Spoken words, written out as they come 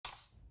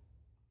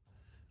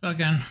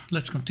Again,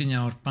 let's continue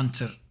our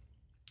Panzer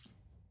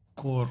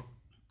Core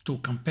 2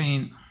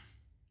 campaign.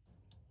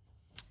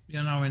 We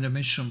are now in the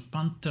mission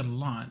Panther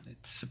line.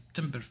 It's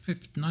September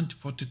 5th,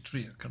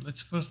 1943. Okay,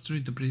 let's first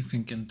read the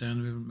briefing and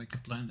then we will make a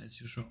plan as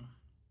usual.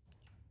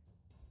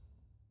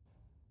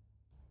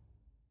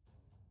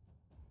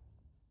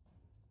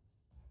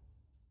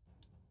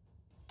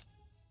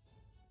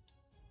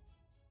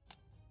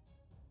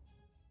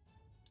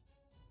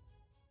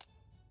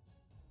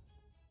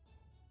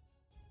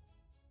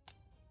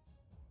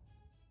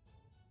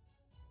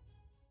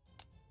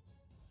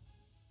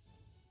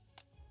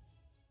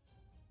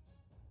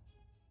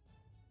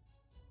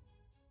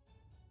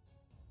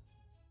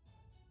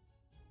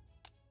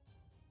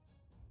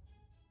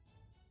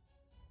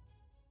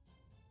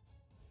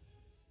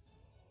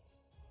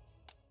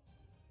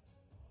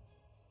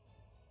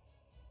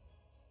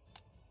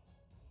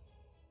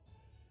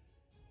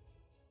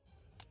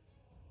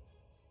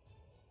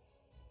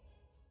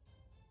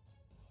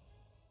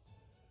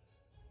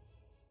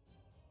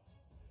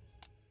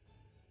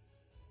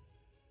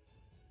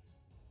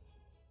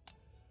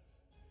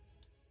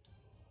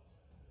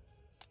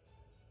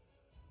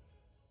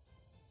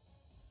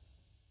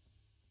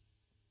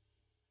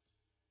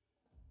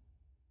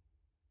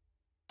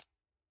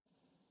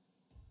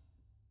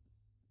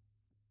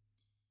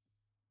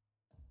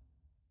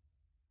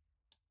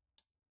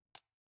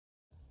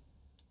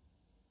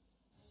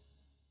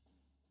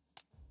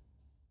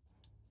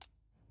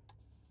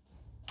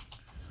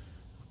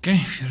 Okay,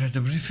 if you read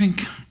the briefing.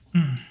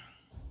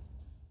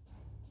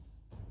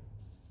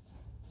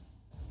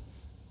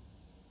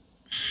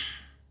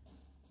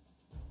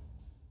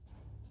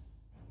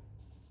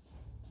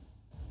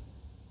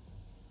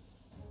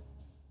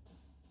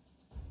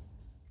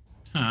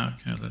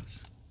 Okay,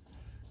 let's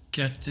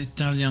get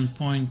Italian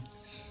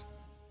points.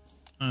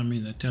 I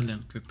mean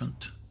Italian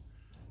equipment.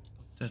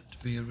 Not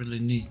that we really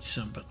need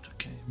some, but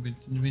okay,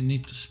 we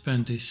need to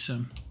spend these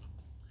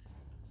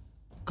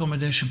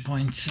accommodation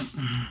points.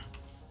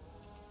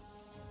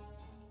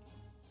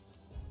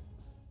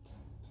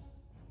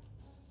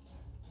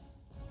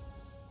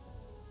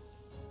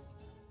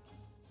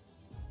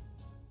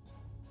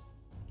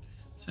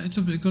 So it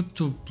would be good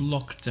to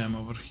block them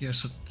over here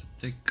so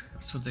they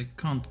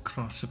can't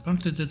cross.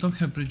 Apparently they don't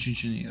have bridge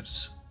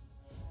engineers.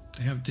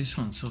 They have these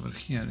ones over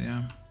here,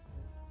 yeah.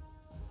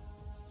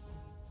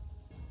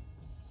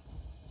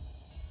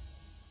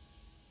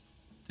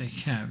 They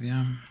have,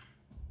 yeah.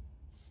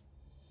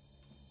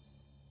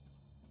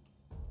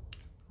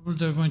 Well,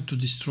 they're going to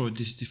destroy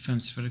this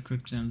defense very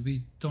quickly, and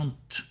we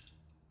don't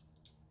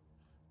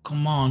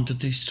command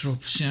these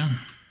troops, yeah.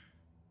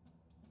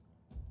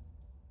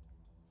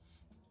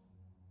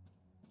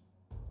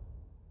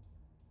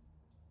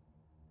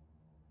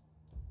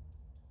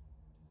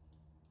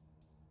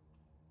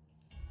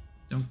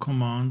 Don't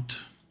command.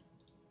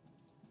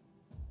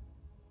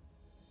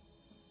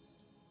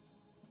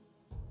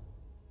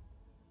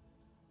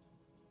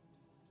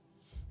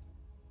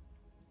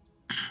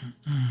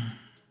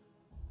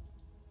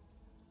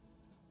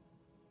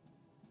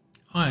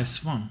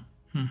 IS-1.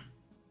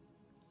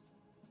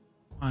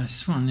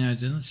 IS-1, yeah, I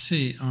didn't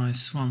see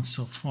IS-1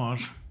 so far.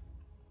 Let's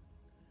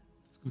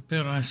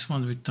compare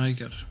IS-1 with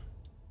Tiger.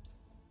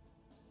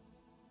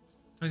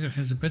 Tiger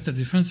has a better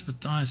defense, but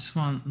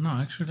IS-1... No,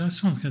 actually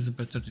IS-1 has a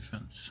better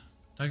defense.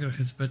 Tiger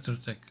has better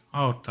attack.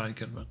 Our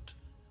Tiger, but...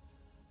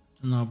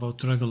 I don't know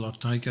about regular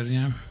Tiger,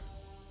 yeah.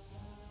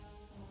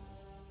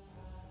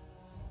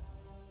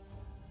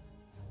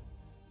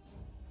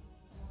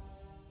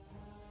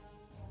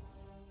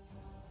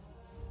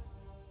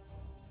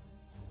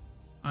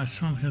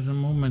 IS-1 has a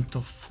movement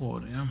of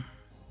 4, yeah.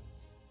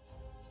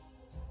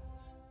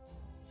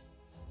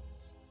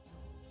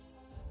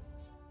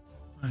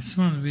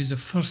 IS-1 with the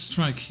first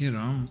strike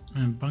hero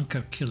and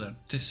bunker killer.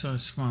 This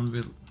IS-1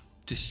 will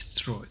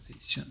destroy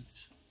these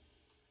units.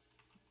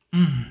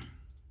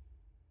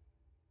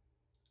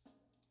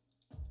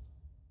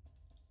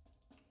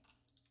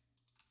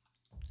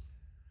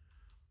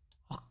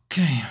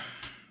 Okay,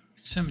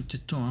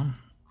 72, huh?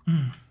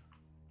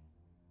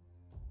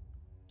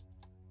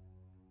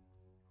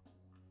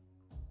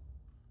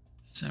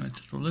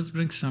 72, let's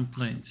bring some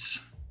planes.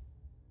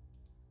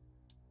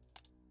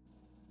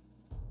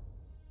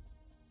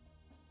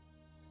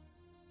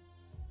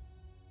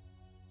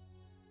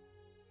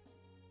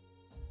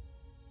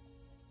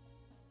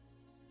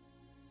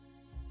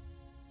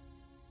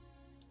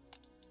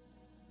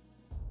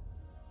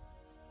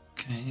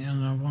 Okay,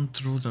 and I want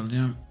Rudal,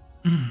 yeah.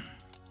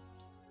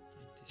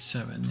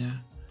 87, yeah.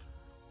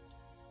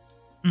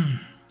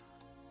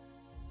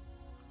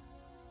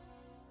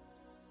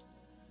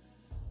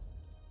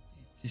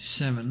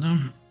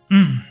 87,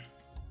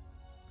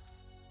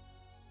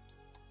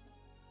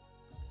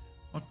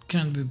 What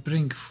can we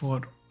bring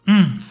for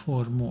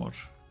 4 more?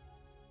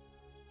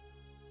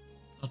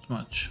 Not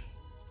much.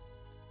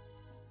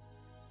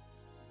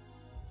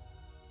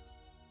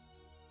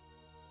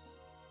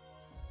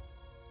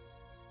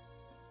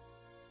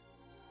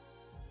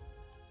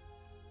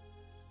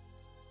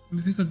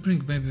 We could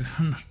bring maybe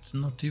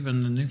not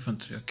even an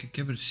infantry. Okay,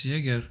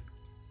 Gebelsjäger,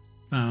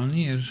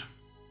 Pioneer,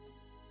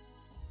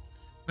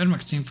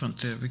 Wehrmacht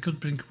infantry. We could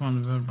bring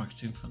one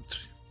Wehrmacht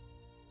infantry.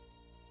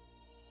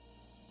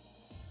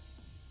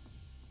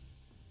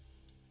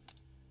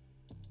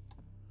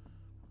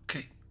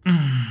 Okay.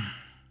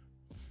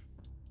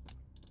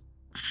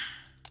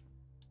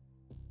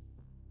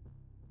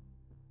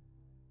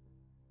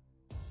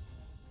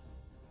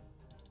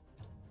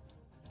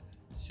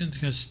 It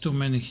has too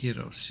many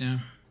heroes, yeah.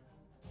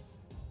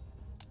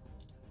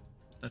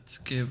 Let's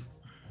give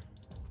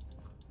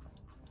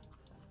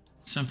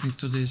something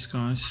to these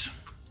guys.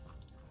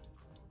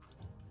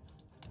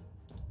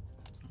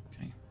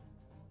 Okay.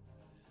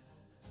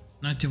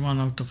 91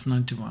 out of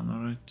 91,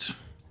 alright.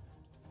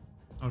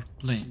 Our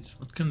planes.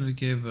 What can we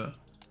give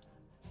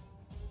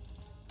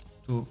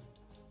to...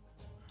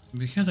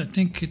 We had, I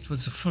think it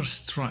was the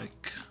first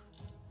strike.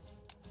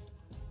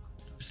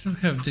 We still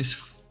have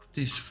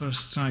these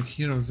first strike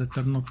heroes that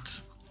are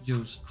not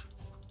used.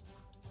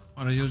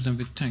 Or I use them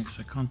with tanks,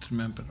 I can't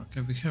remember. Okay,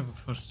 we have a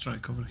first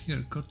strike over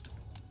here, good.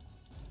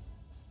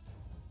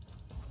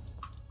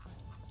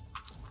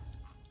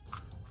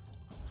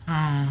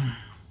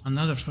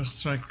 Another first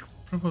strike,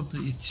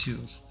 probably it's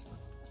used.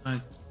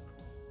 I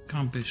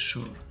can't be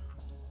sure.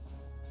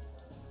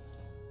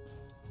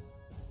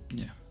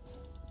 Yeah.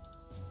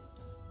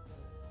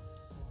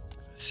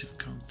 Aggressive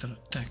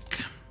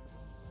counter-attack.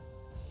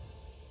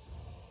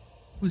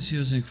 Who's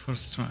using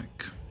first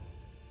strike?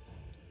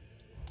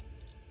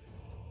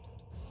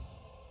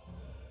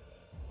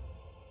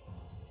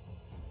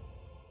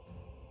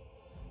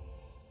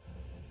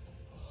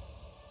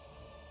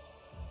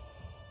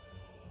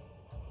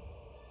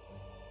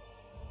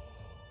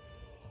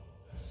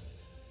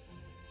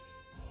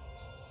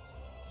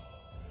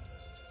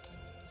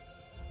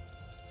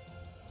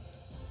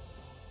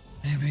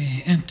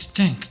 Maybe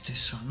anti-tank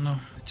this one. No,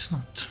 it's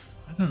not.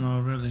 I don't know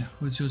really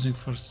who's using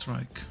first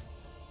strike.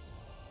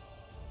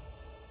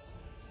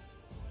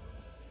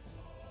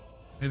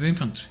 Maybe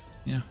infantry,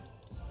 yeah.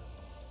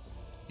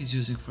 He's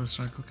using first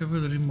strike. Okay,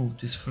 we'll remove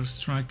this first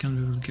strike and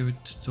we will give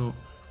it to...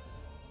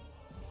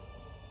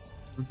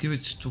 We'll give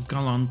it to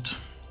Gallant.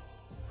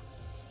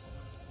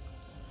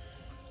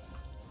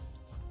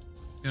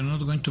 We are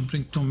not going to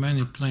bring too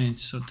many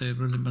planes, so they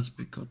really must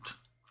be good.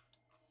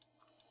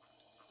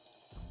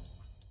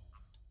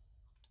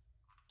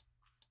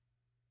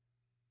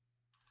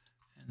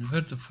 And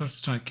where the first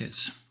strike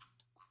is?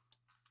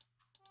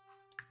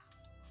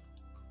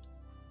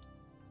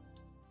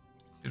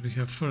 Here we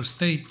have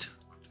first aid.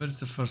 Where's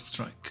the first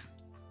strike?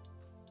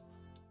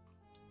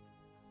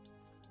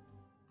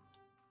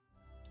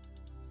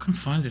 Can't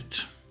find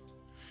it.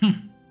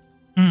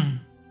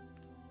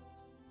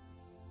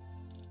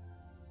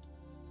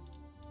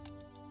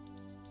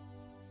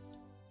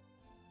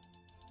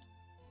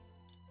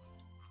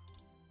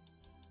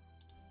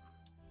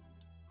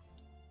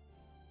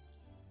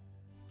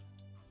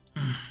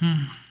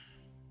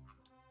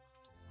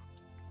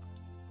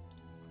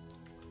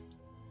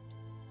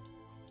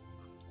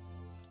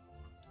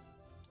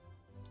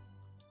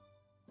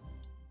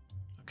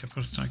 Okay,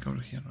 first strike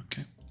over here,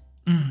 okay.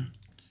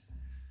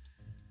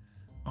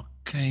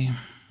 Okay.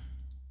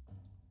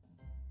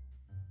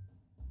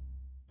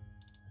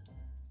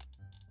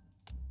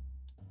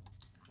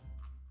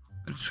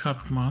 It's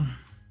Hartmann.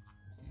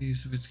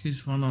 He's with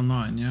his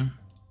 109, yeah?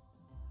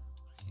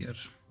 Here.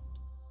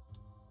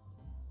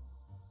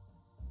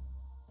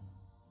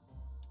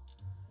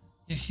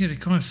 Yeah, he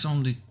requires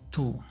only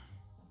two.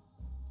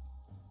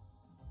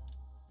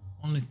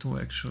 Only two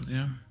actually,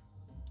 yeah?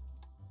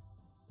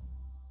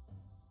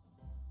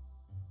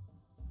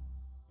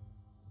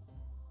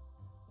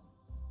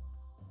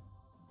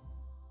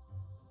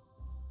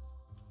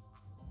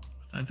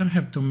 I don't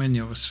have too many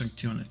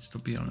overstrength units, to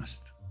be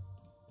honest.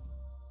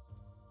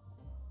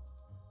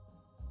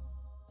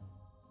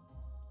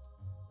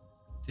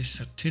 This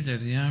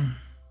artillery, yeah.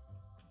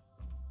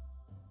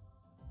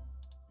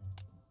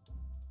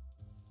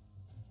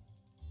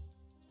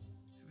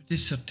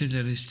 This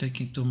artillery is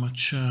taking too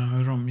much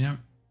room, yeah.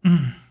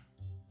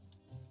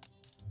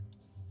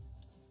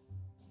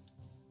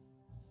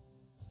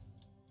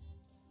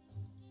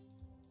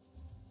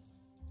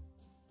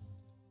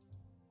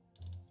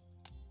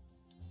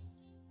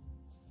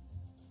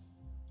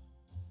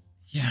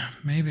 Yeah,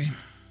 maybe.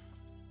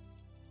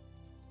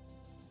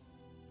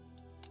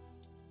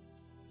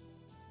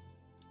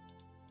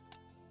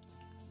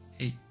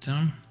 Eight.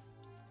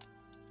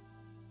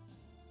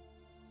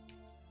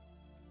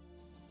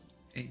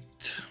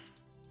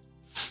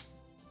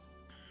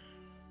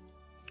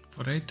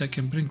 For 8 I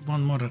can bring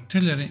one more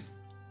artillery.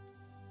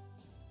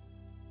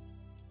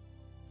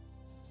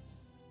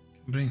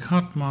 Can bring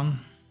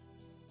Hartmann.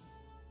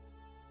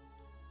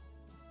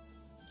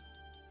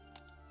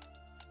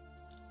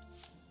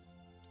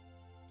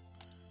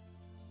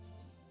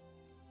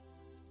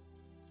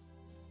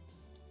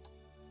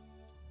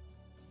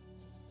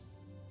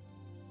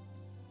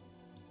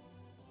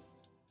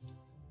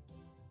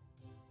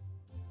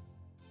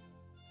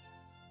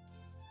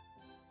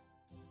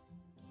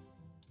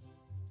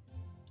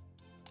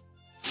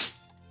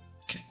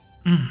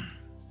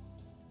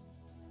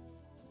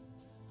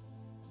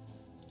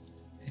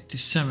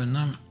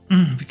 87.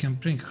 We can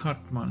bring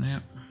Hartmann. Yeah,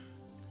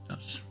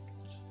 that's.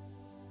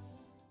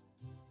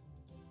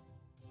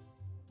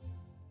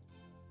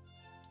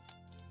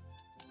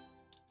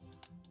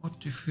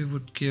 What if we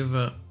would give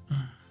a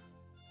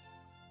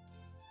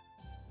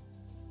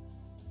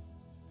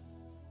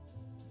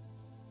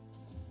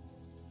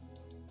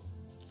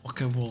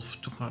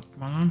Wolf to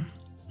Hartmann?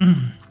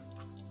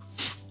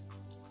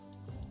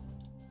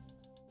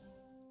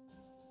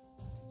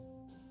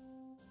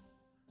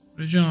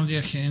 Originally,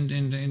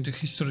 in the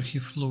history, he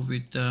flew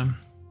with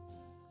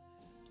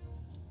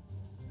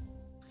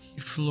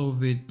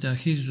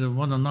his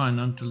 109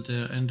 until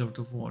the end of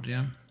the war.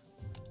 Yeah.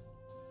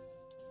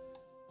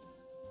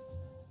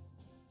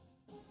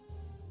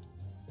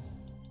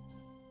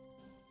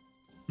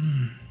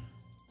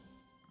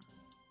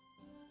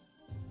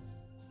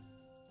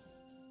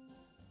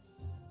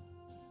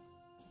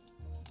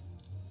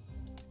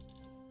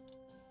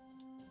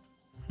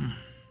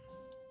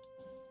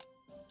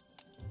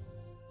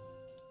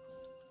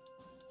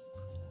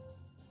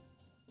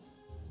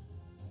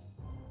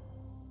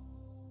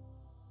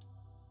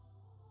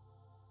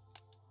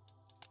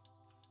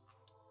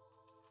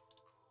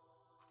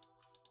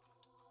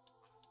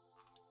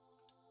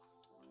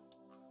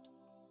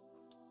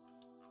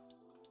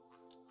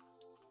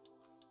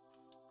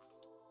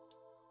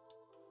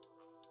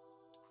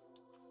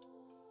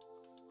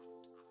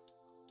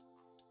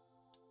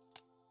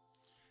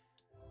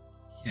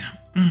 Yeah.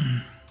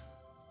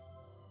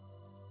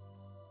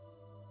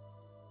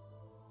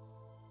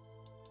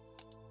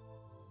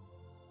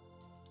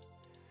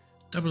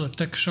 Double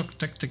attack shock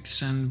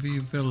tactics, and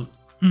we will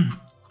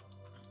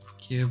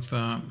give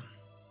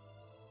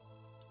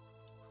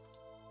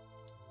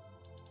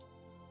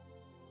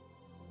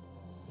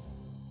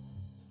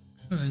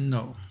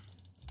no.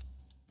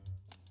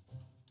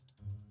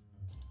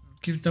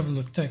 Give double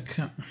attack.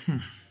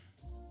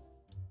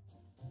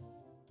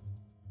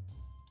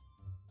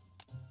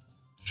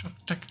 Shock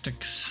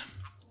tactics.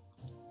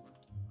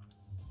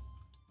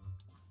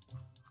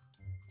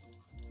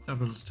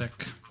 Double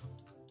attack.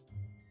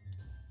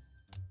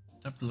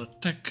 Double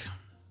attack.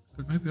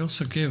 Could maybe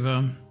also give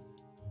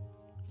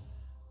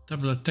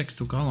double attack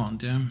to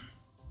Galland, yeah.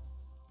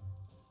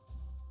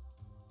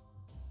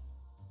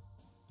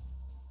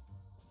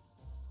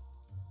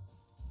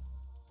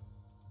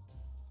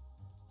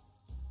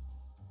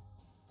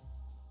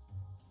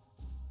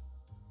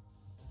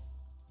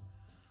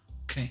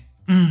 Okay.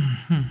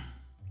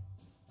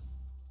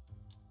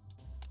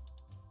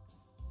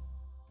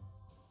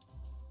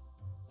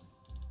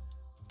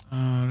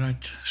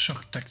 Right,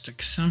 shock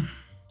tactics.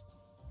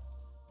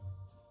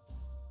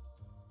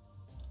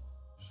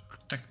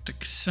 Shock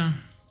tactics.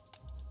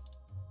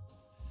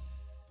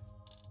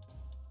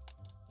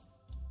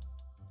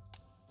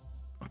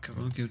 Okay,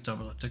 we'll give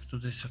double attack to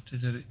this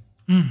artillery.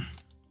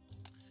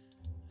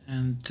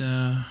 And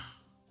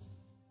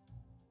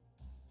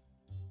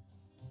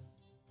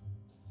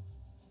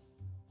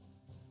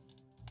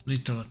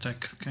lethal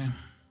attack, okay.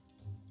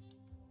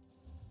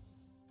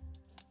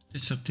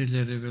 This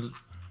artillery will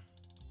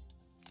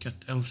get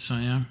Elsa,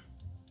 yeah.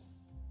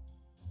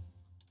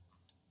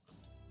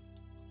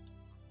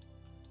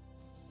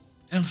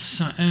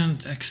 Elsa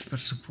and expert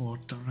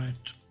support,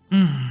 alright.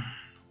 So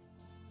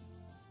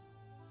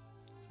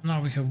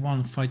now we have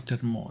one fighter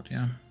more,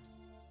 yeah.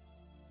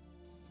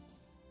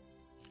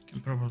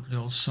 Can probably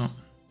also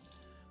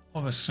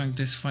overstrength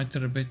this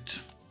fighter a bit.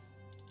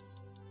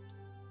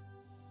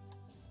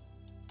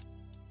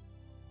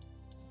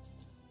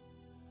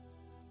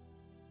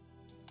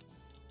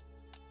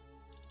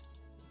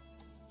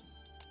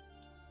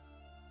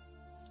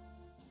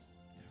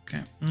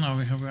 Okay, now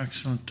we have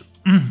excellent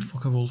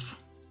Focke-Wulf.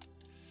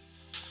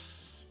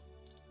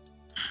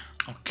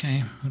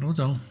 Okay,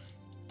 Rudel.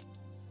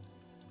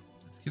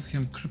 Let's give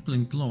him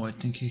crippling blow, I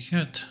think he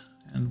had.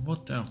 And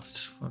what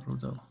else for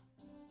Rudel?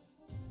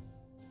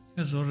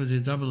 He has already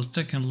double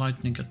attack and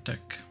lightning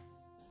attack.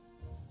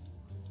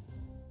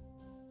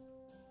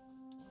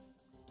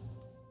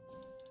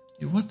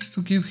 You want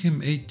to give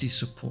him 80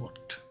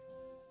 support.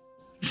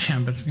 Yeah,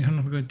 but we are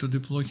not going to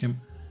deploy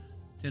him.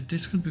 Yeah,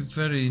 this could be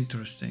very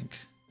interesting.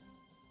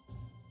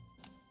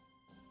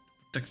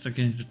 Protect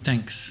against the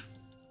tanks.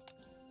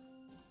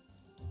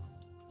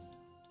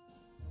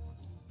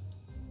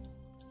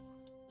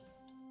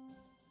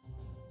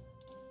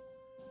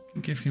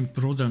 Can give him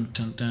prudent,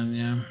 and then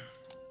yeah,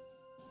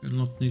 we'll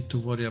not need to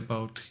worry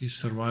about his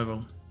survival.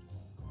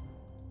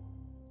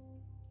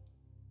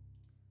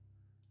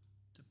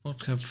 They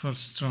both have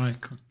first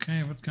strike.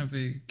 Okay, what can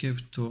we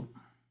give to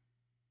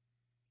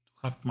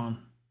Hartmann?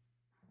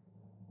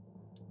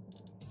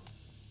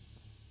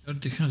 He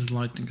already has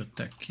lightning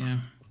attack, yeah.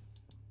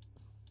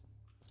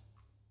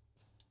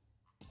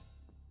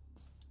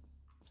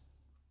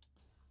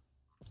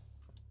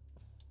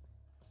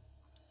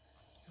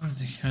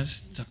 Already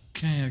has it.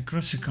 Okay,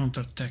 aggressive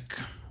counterattack.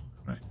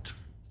 Right.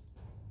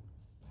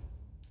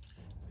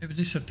 Maybe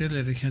this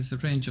artillery has a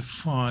range of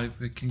 5.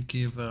 We can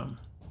give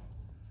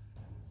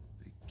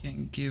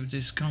Can give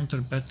this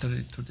counter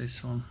battery to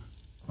this one.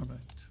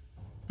 Alright.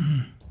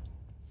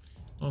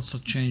 Also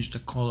change the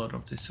color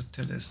of this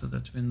artillery so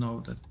that we know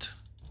that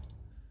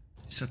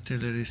this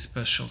artillery is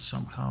special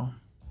somehow.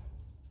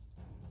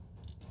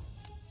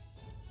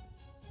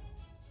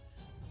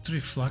 3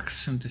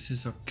 flux and this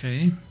is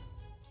okay.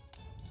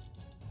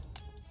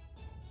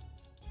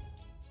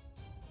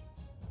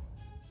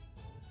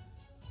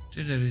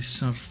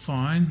 Artilleries are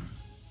fine.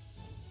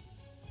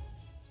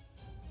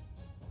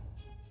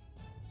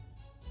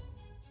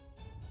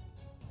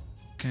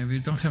 Okay, we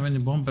don't have any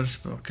bombers,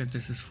 but okay,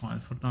 this is fine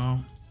for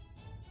now.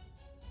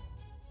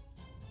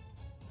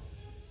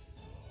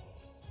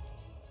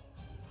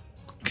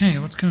 Okay,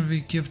 what can we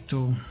give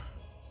to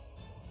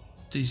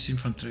these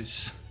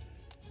infantries?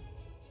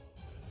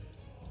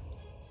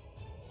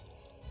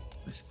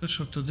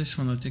 Special to this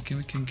one, I think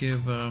we can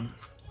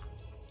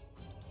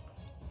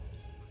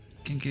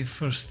give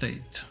first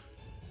aid.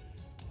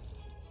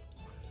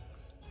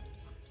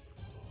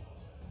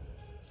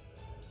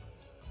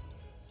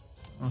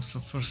 Also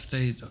first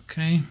aid,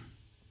 okay.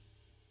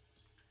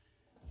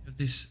 Have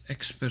this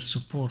expert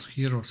support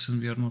heroes and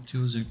we are not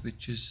using,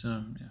 which is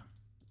yeah.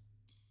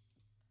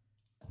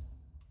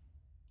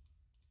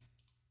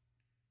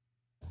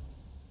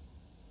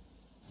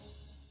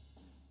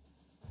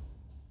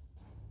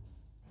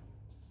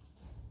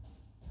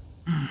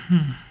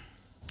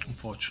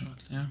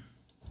 Unfortunately, yeah.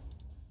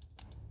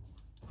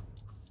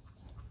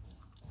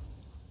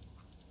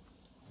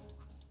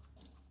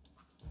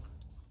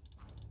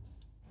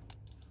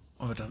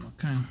 Overdone,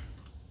 okay.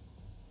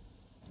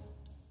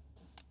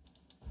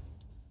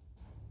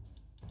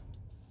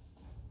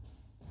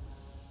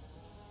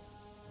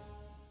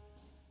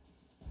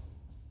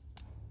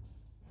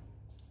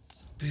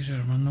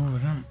 Superior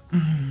maneuver.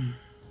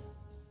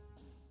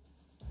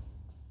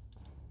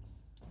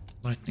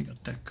 Lightning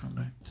attack,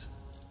 alright.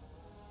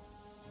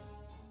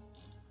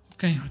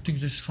 Okay, I think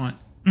this is fine.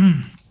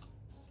 I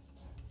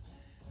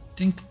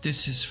think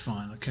this is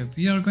fine. Okay,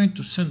 we are going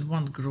to send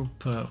one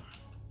group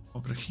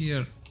over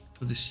here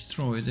to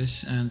destroy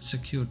this and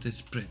secure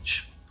this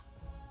bridge.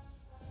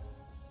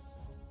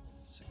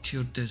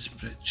 Secure this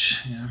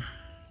bridge, yeah.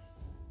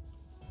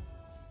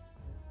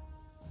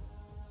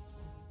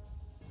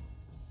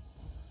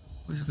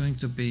 Who is going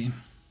to be?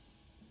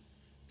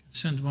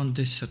 Send one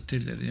this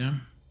artillery, yeah.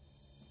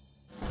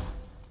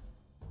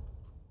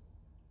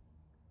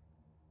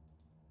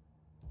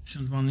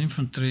 Send one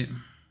infantry.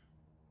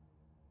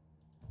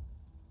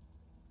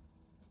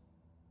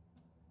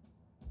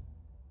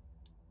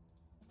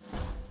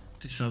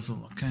 This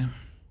Azul, okay.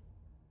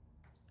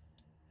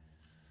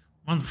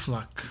 One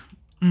flak.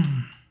 I'll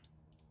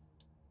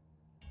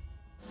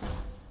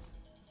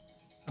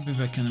be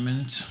back in a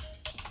minute.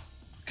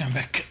 Come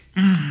back.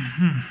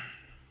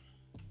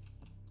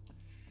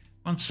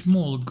 One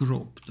small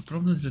group. The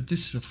problem is that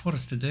this is a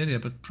forested area,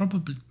 but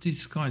probably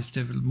these guys,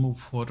 they will move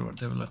forward,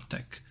 they will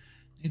attack.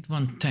 Need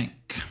one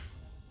tank.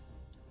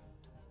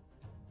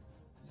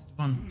 Need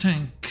one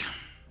tank.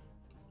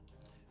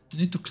 We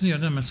need to clear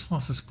them as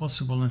fast as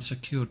possible and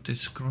secure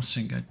this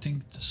crossing. I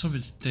think the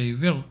Soviets, they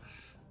will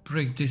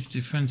break this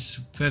defense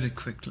very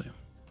quickly.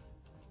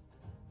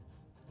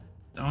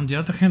 On the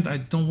other hand, I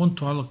don't want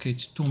to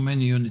allocate too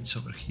many units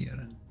over here.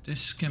 And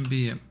this can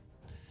be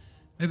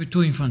maybe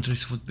 2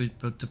 infantries would be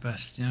the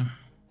best, yeah.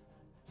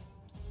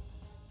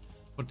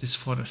 For this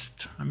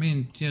forest. I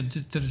mean, yeah,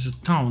 there is a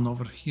town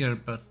over here,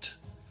 but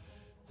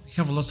we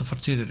have a lot of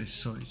artillery,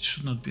 so it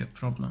should not be a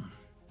problem.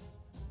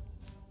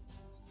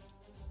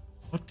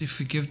 What if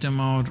we give them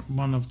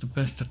one of the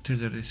best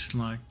artilleries,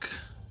 like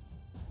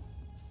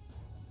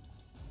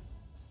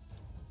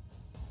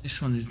this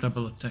one is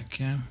double attack,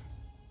 yeah?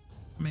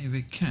 Maybe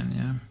we can,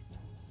 yeah.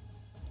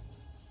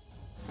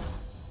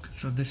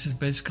 So this is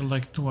basically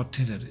like 2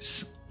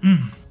 artilleries.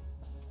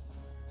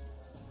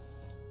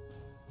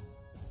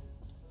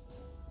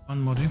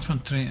 One more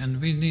infantry, and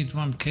we need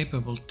one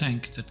capable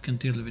tank that can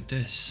deal with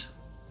this.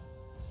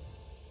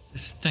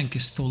 This tank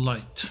is too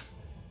light.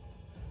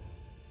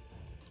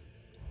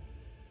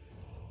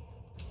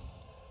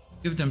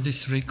 Give them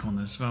this recon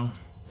as well.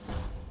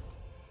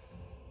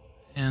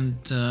 And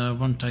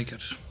one Tiger.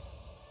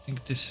 I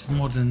think this is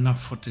more than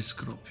enough for this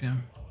group, yeah.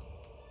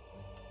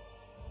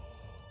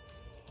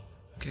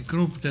 Okay,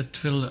 group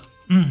that will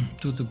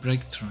do the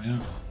breakthrough, yeah.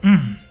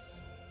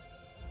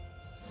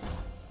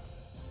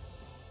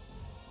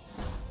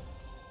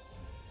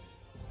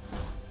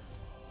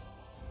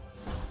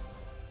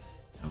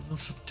 I was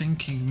also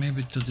thinking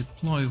maybe to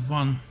deploy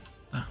one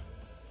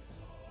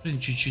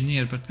French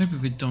engineer, but maybe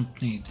we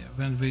don't need it.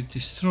 When we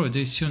destroy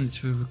these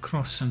units, we will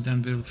cross and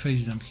then we will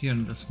face them here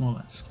in the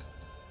Smolensk.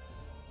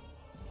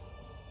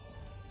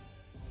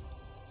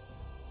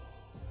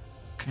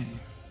 Okay.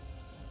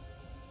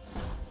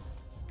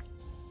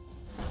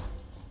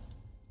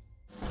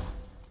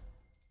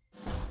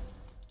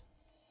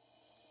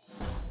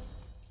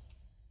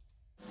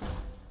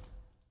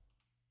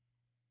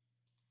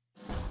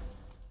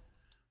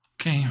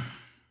 Okay,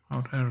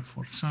 our Air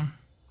Force, huh?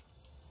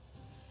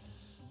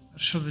 Where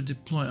shall we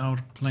deploy our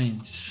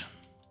planes?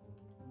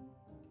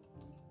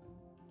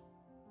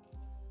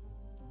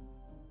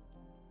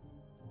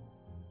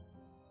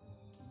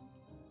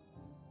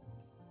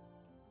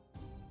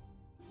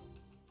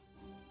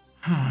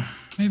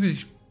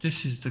 Maybe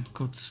this is the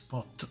good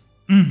spot.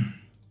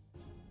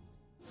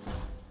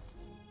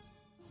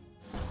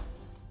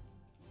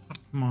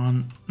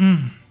 Hartmann.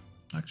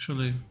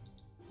 Actually,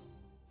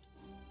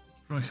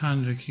 Roy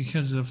Heinrich, he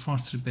has a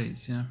faster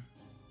base, yeah.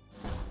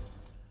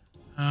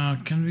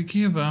 Can we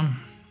give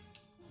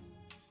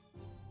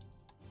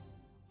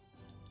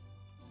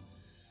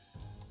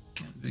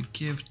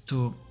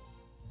to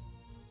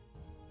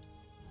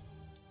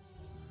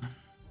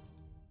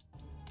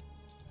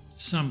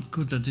some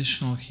good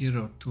additional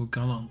hero to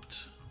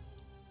Gallant?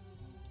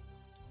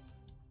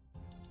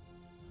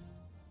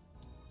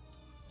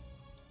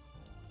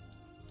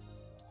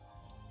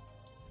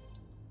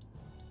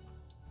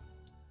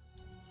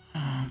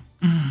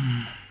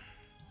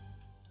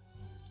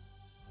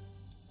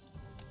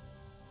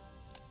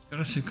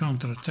 Aggressive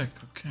counter-attack,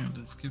 okay,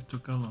 let's give to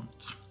Gallant.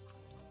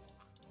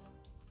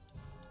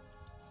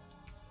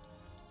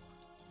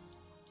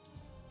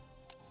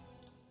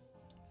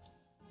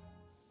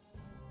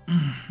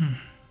 And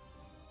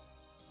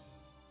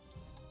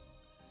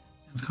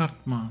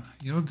Hartmann,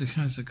 he already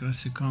has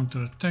aggressive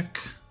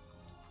counter-attack.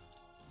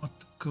 What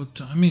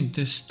could, I mean,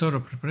 this thorough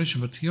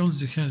preparation, but he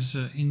also has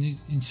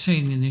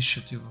insane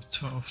initiative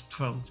of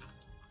 12.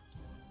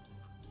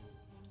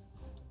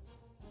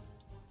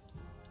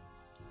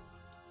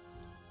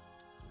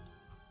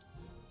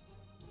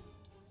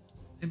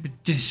 Maybe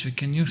this, we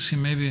can use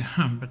him, maybe,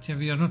 but yeah,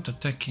 we are not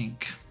attacking.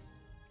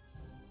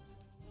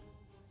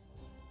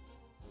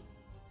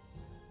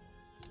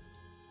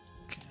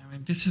 Okay, I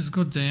mean, this is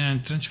good, the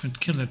entrenchment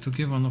killer to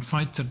give on a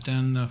fighter,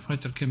 then a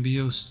fighter can be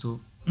used to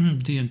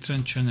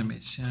de-entrench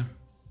enemies, yeah.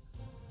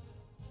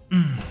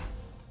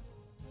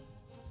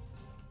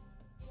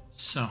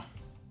 So,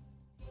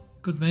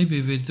 could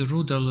maybe with the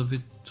Rudal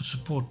with to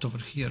support over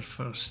here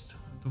first.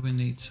 Do we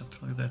need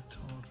something like that?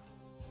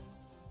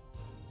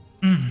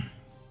 Or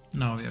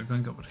now we are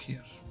going over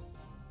here.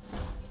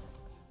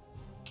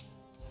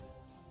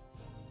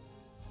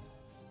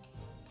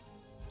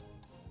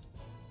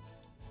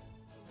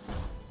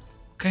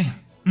 Okay.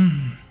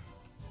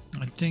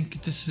 I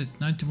think this is it.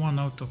 91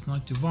 out of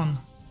 91.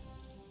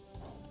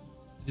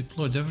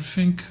 Deployed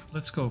everything.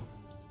 Let's go.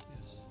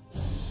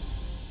 Yes.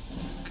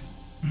 Okay.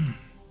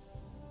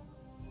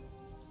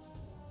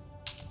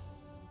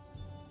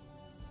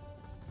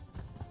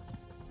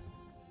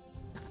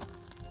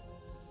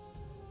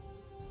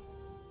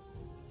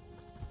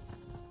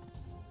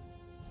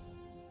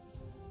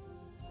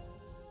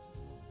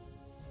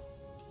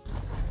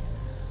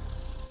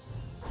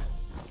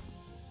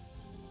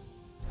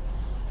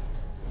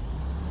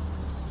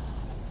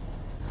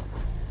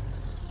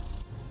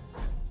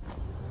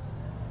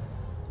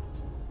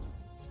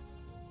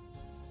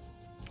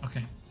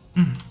 Okay.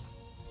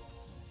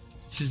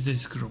 This is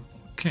this group.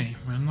 Okay,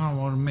 we're now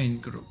our main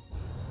group.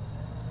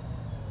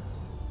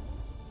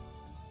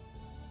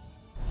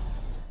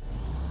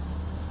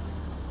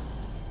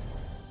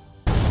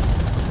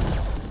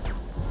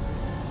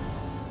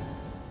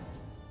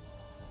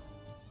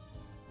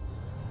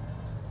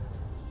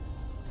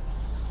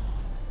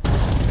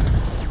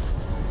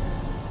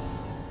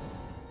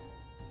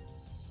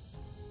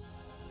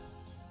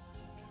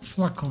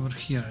 Flak over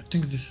here. I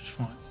think this is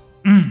fine.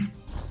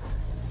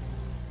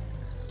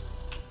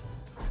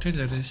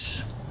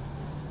 Artilleries.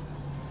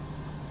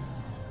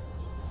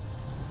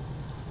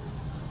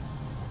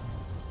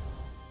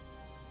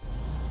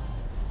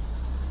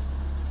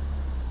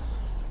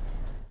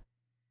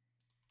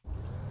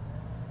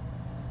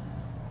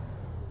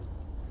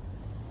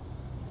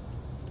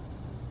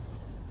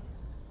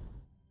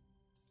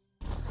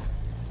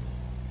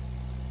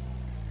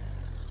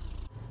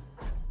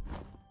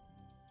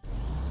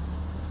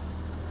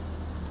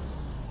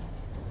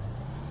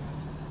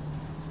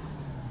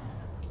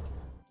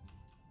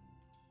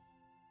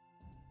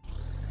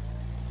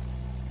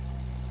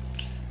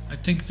 I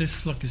think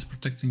this lock is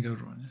protecting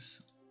everyone. Yes.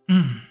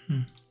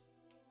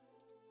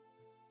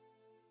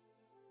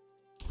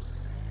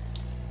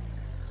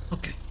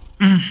 Okay.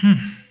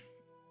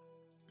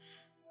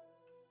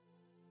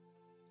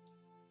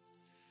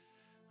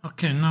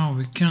 Okay, now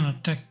we can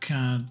attack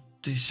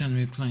these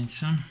enemy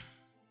planes.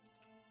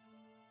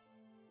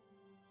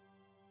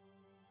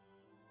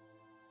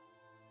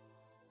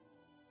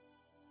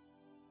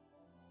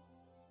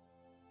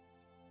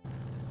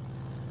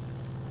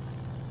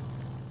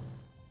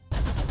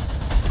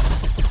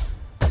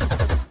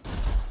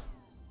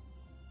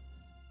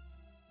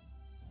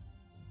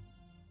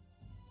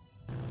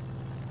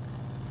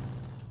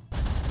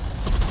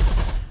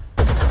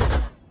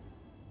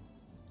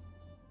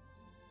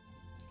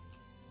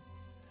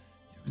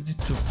 Need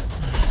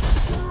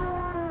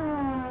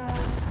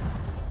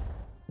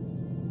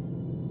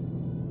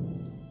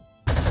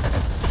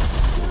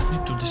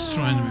to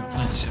destroy enemy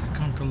planes here. We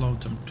can't allow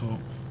them to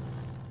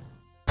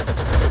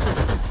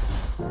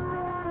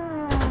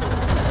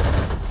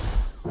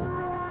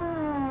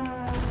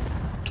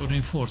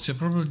reinforce. Yeah,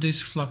 probably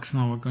these flags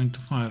now are going to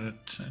fire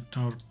at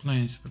our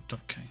planes, but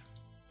okay.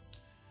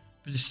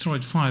 We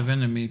destroyed 5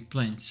 enemy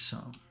planes,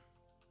 so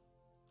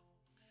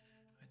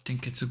I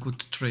think it's a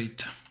good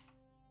trade.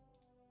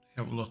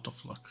 We have a lot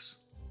of lux.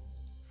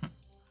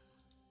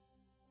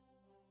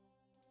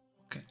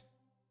 Okay.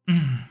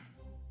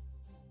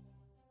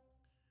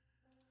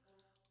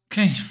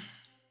 Okay.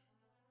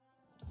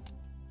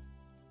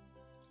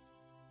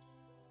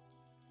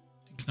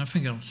 Think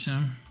nothing else,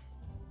 yeah.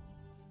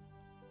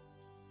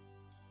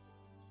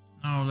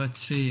 Now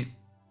let's see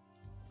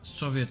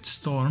Soviet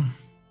storm.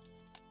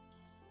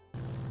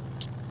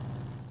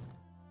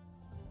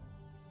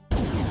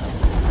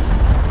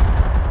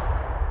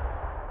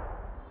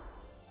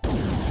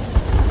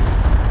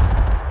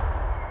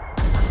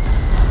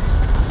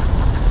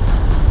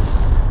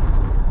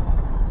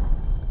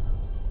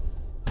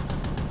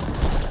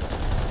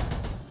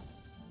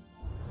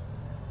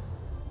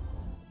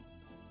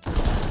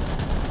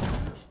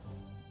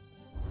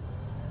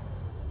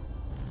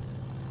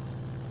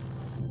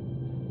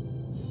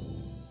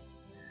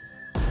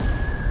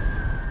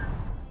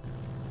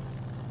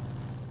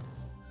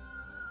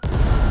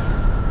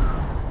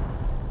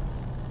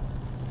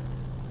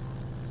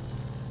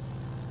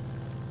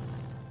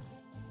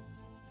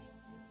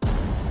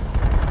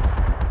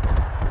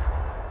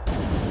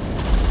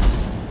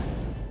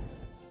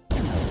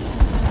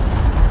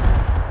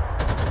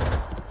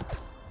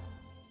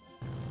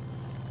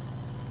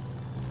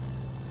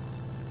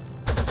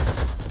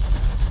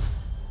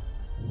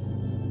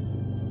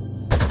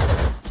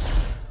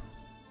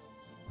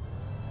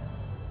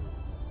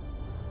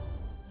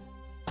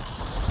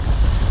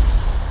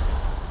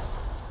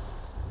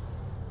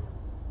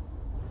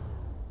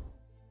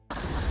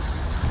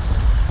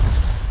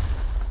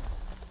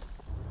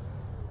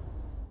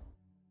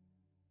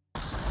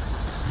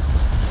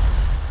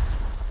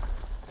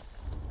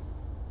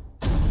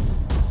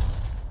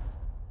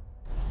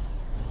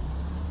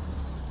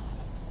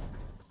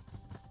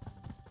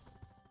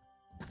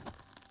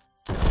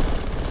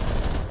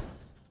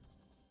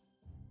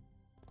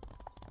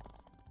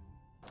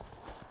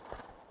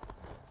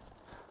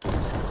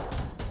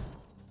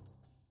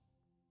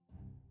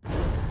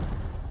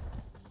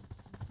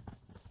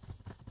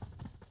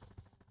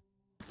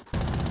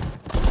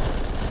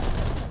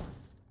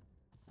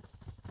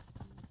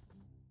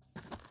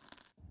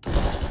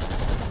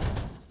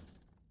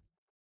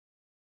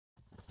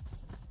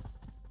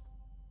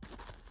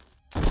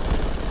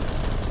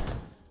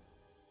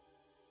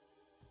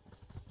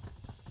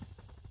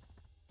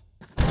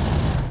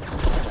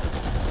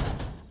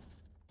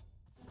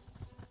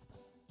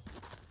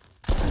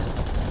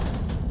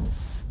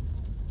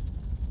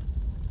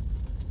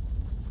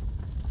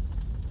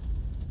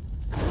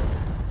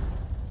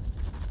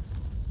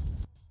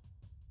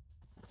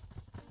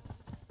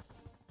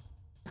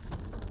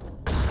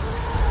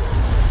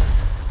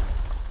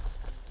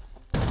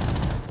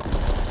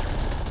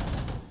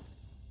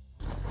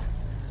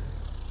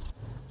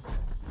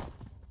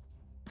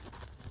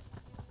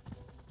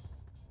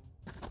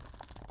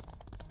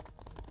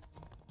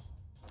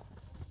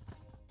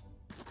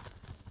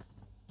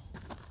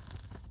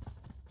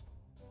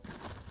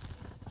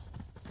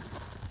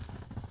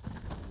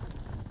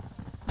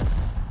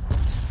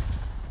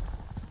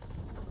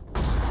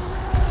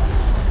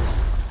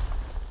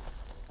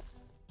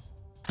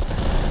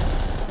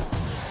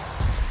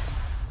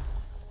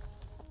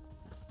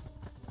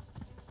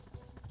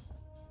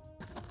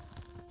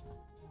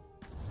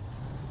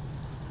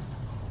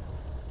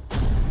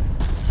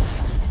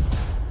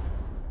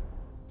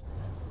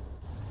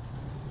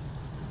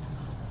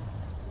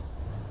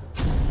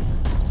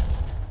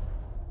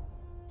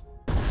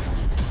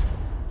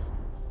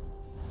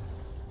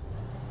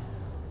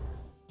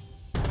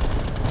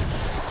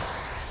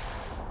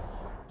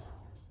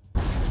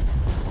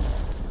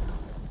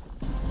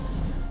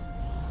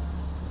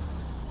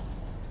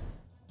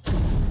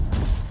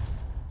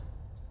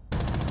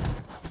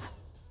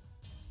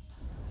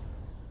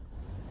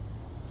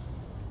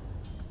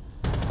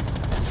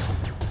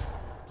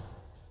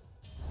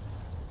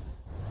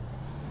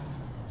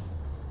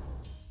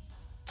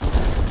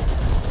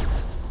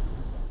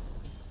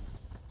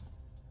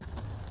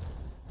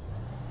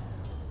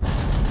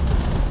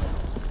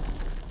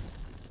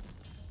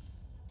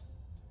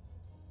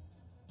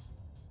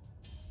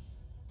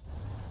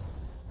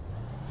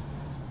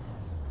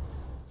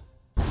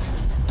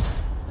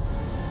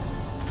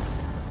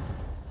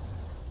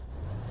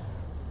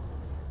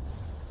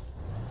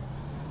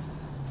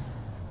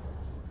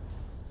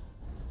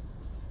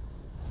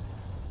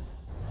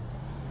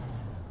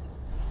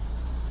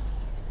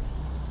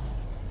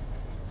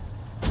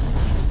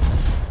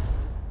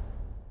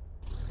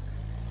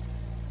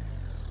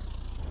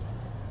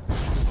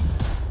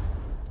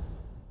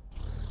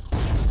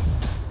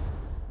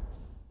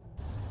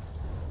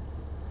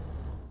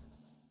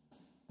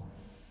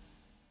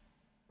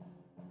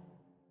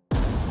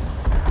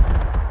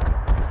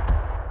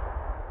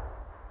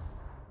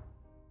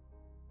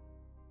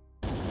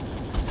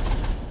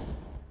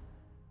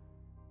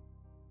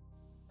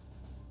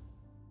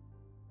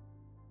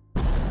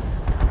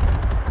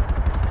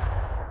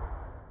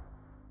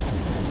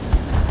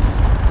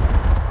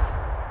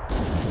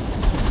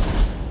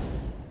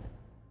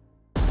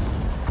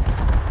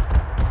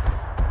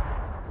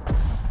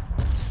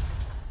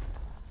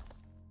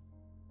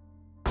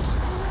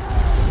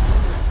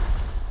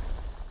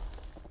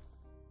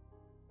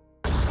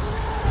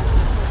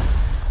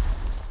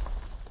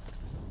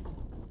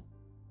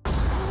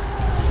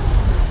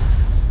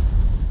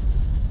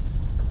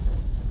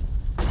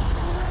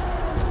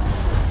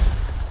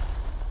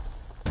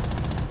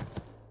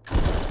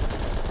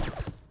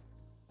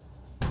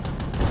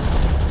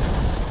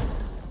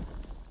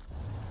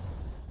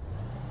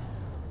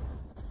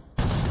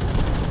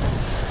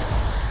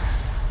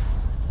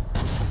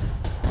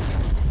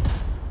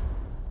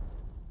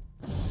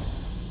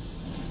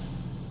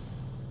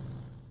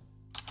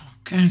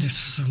 Okay,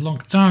 this was a long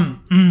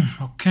time.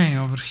 Okay,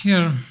 over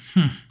here.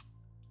 We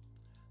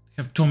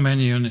have too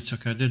many units.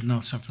 Okay, I didn't know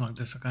something like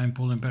this. Okay, I'm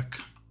pulling back.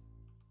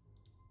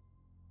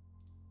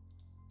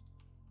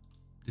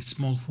 This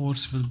small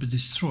force will be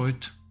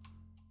destroyed.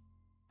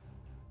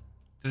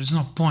 There is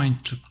no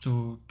point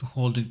to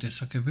holding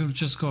this. Okay, we will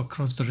just go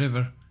across the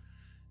river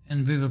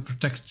and we will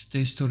protect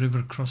these two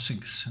river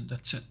crossings, and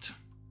that's it.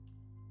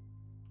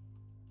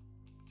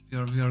 We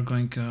are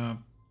going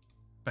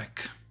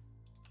back.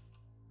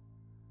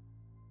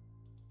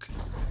 Okay.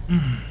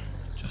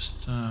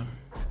 Just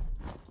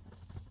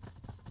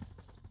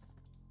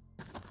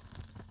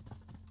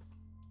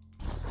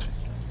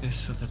this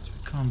so that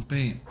we can't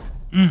be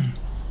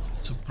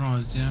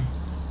surprised, yeah.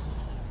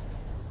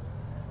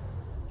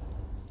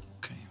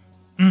 Okay.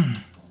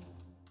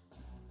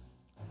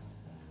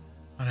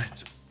 All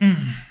right.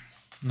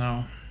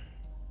 Now.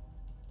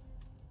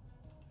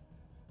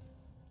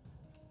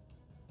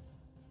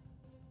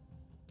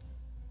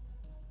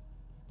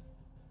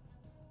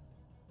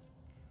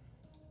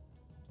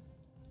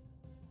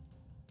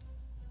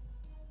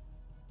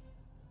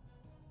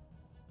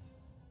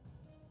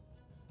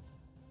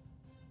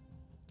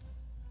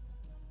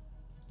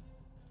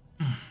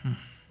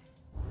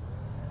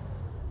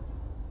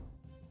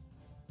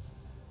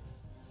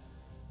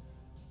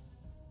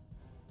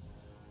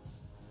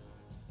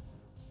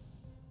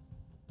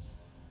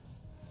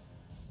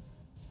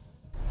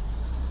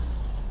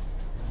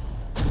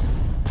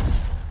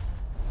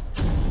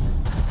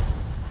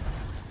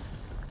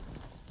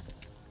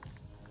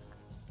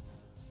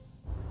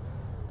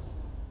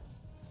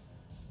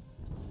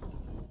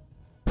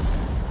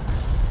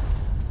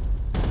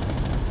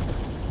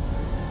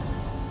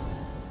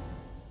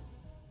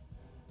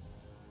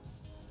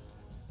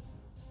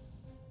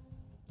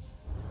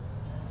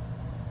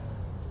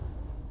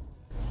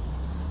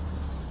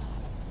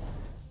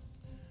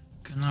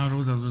 Now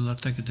Ruda will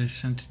attack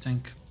this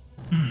anti-tank.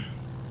 You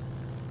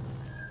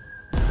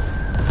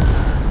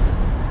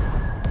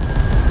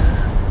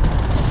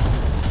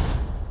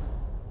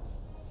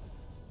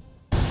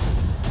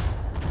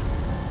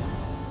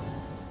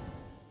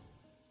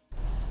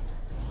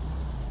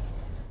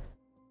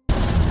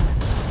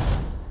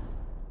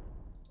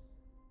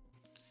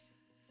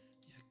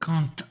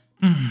can't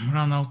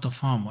run out of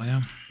ammo,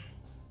 yeah?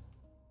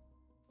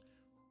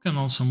 You can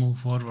also move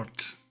forward.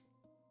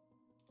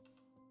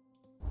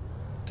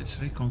 This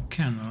recon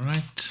can,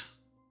 alright.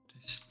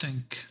 This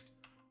tank.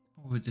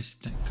 With this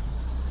tank.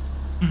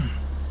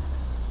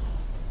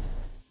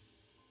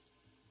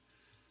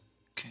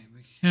 Okay,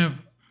 we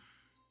have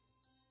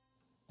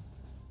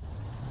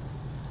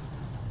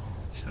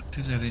this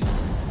artillery.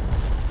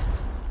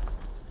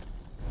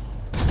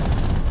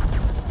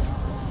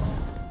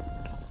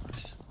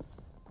 Nice.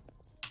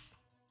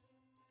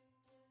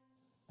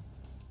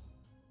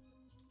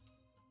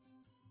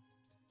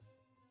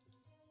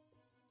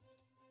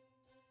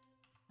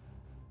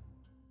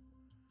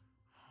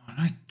 All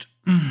right.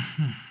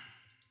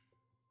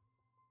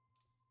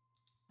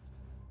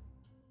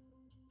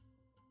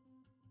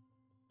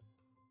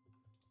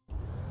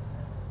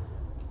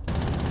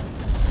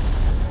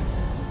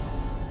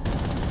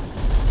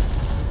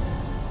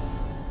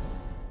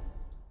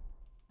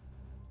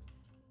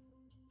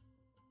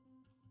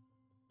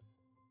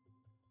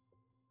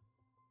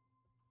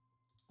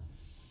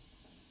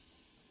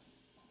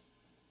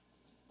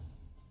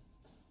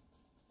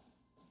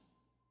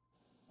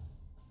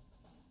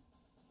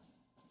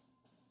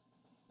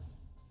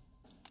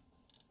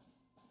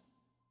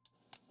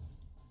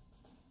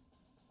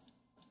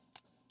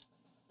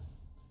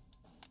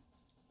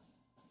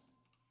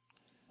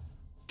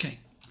 Okay.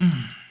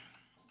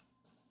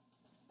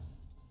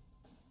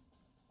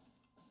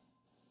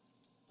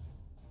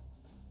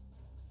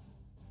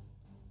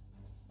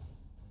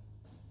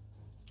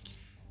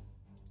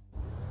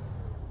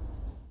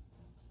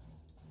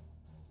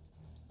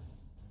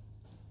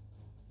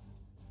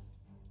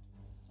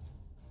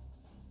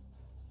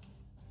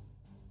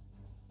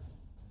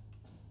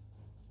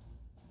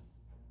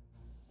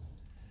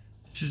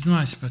 This is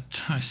nice,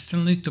 but I still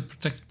need to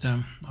protect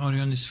our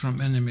units from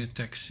enemy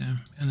attacks, yeah?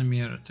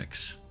 Enemy air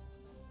attacks.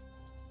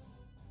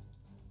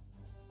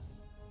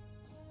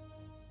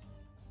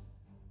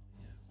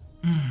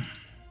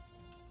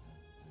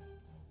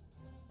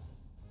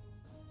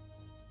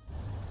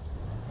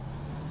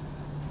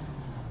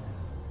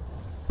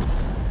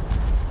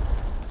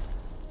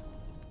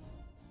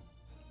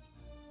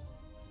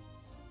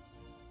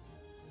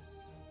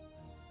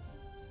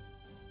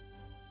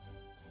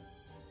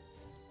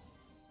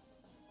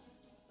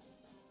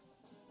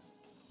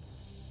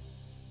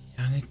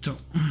 I need to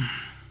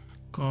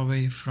go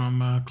away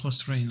from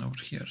close range over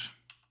here.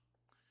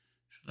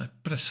 Should I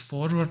press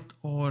forward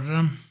or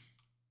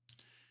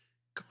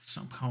go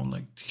somehow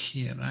like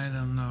here? I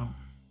don't know.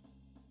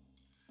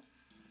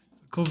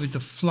 Go with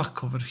the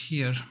flak over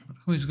here, but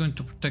who is going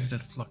to protect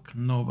that flak?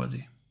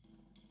 Nobody.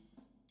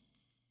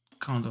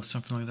 Can't do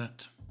something like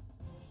that.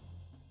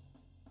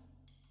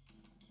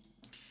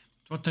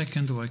 What I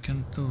can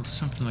do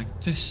something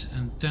like this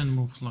and then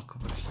move flak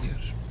over here.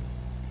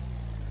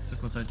 That's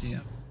a good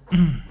idea.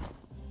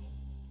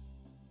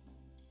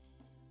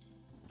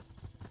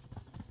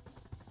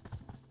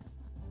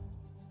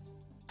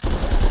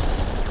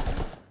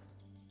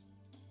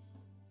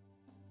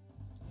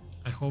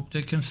 I hope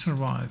they can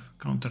survive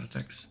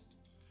counterattacks.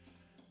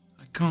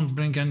 I can't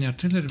bring any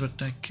artillery,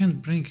 but I can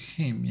bring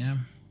him, yeah.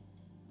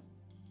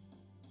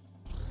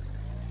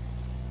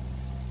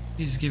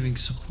 He's giving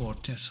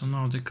support, yeah, so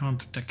now they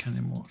can't attack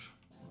anymore.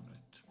 All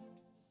right.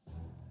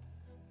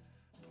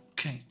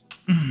 Okay.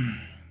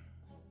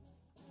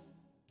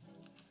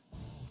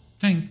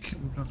 Tank,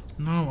 but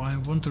now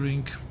I'm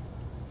wondering,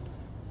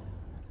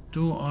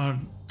 do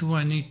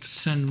I need to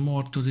send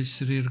more to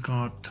this rear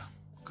guard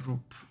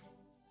group?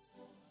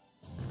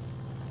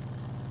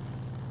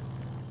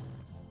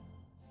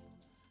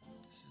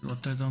 This is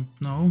what I don't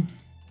know.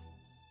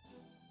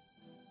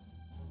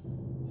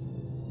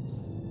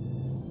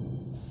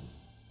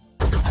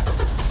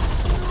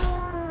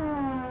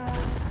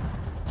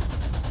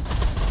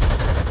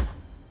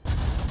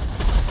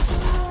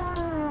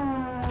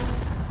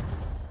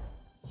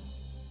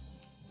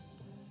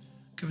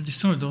 We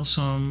destroyed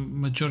also a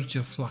majority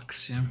of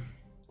flux, yeah.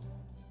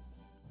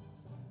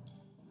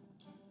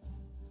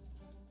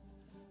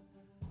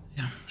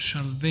 Yeah,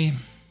 shall we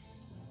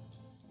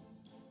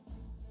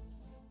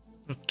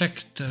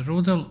protect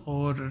Rudel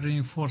or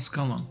reinforce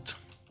Gallant?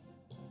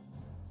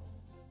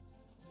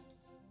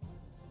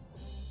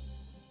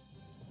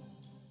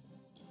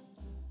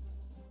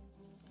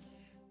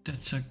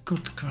 That's a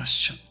good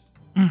question.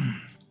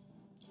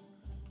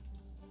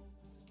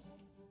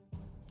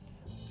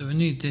 Do we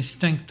need this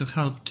tank to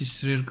help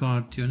this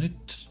rearguard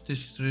unit,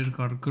 this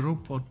rearguard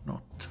group, or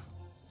not?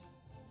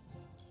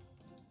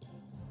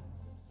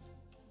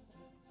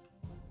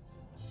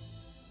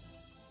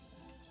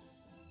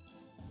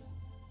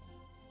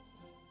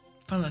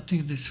 Well, I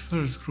think this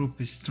first group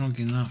is strong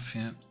enough,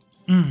 yeah.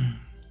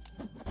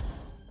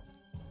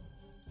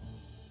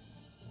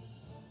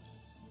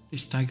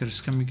 This tiger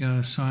is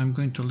coming, so I'm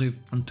going to leave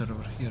Panther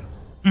over here.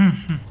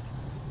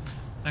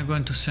 I'm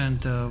going to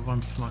send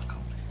one flak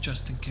only,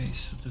 just in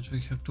case, so that we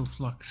have two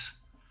flaks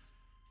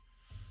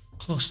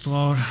close to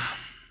our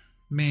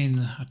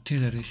main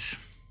artilleries.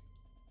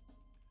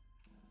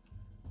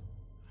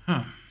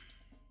 Huh.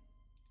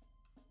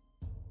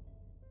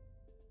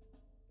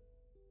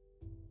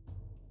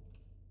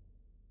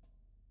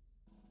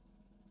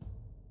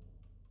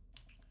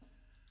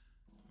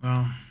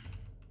 Well,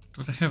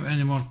 do I have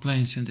any more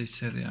planes in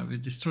this area? We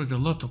destroyed a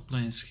lot of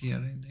planes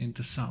here in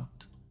the south.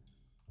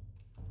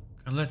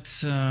 Okay,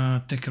 let's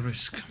take a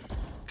risk.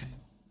 Okay.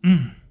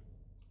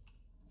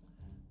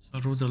 So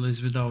Rudel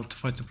is without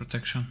fighter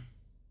protection.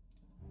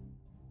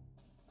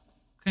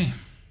 Okay.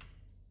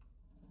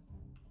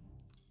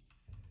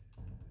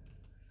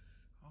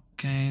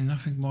 Okay,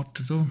 nothing more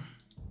to do.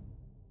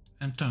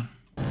 And done.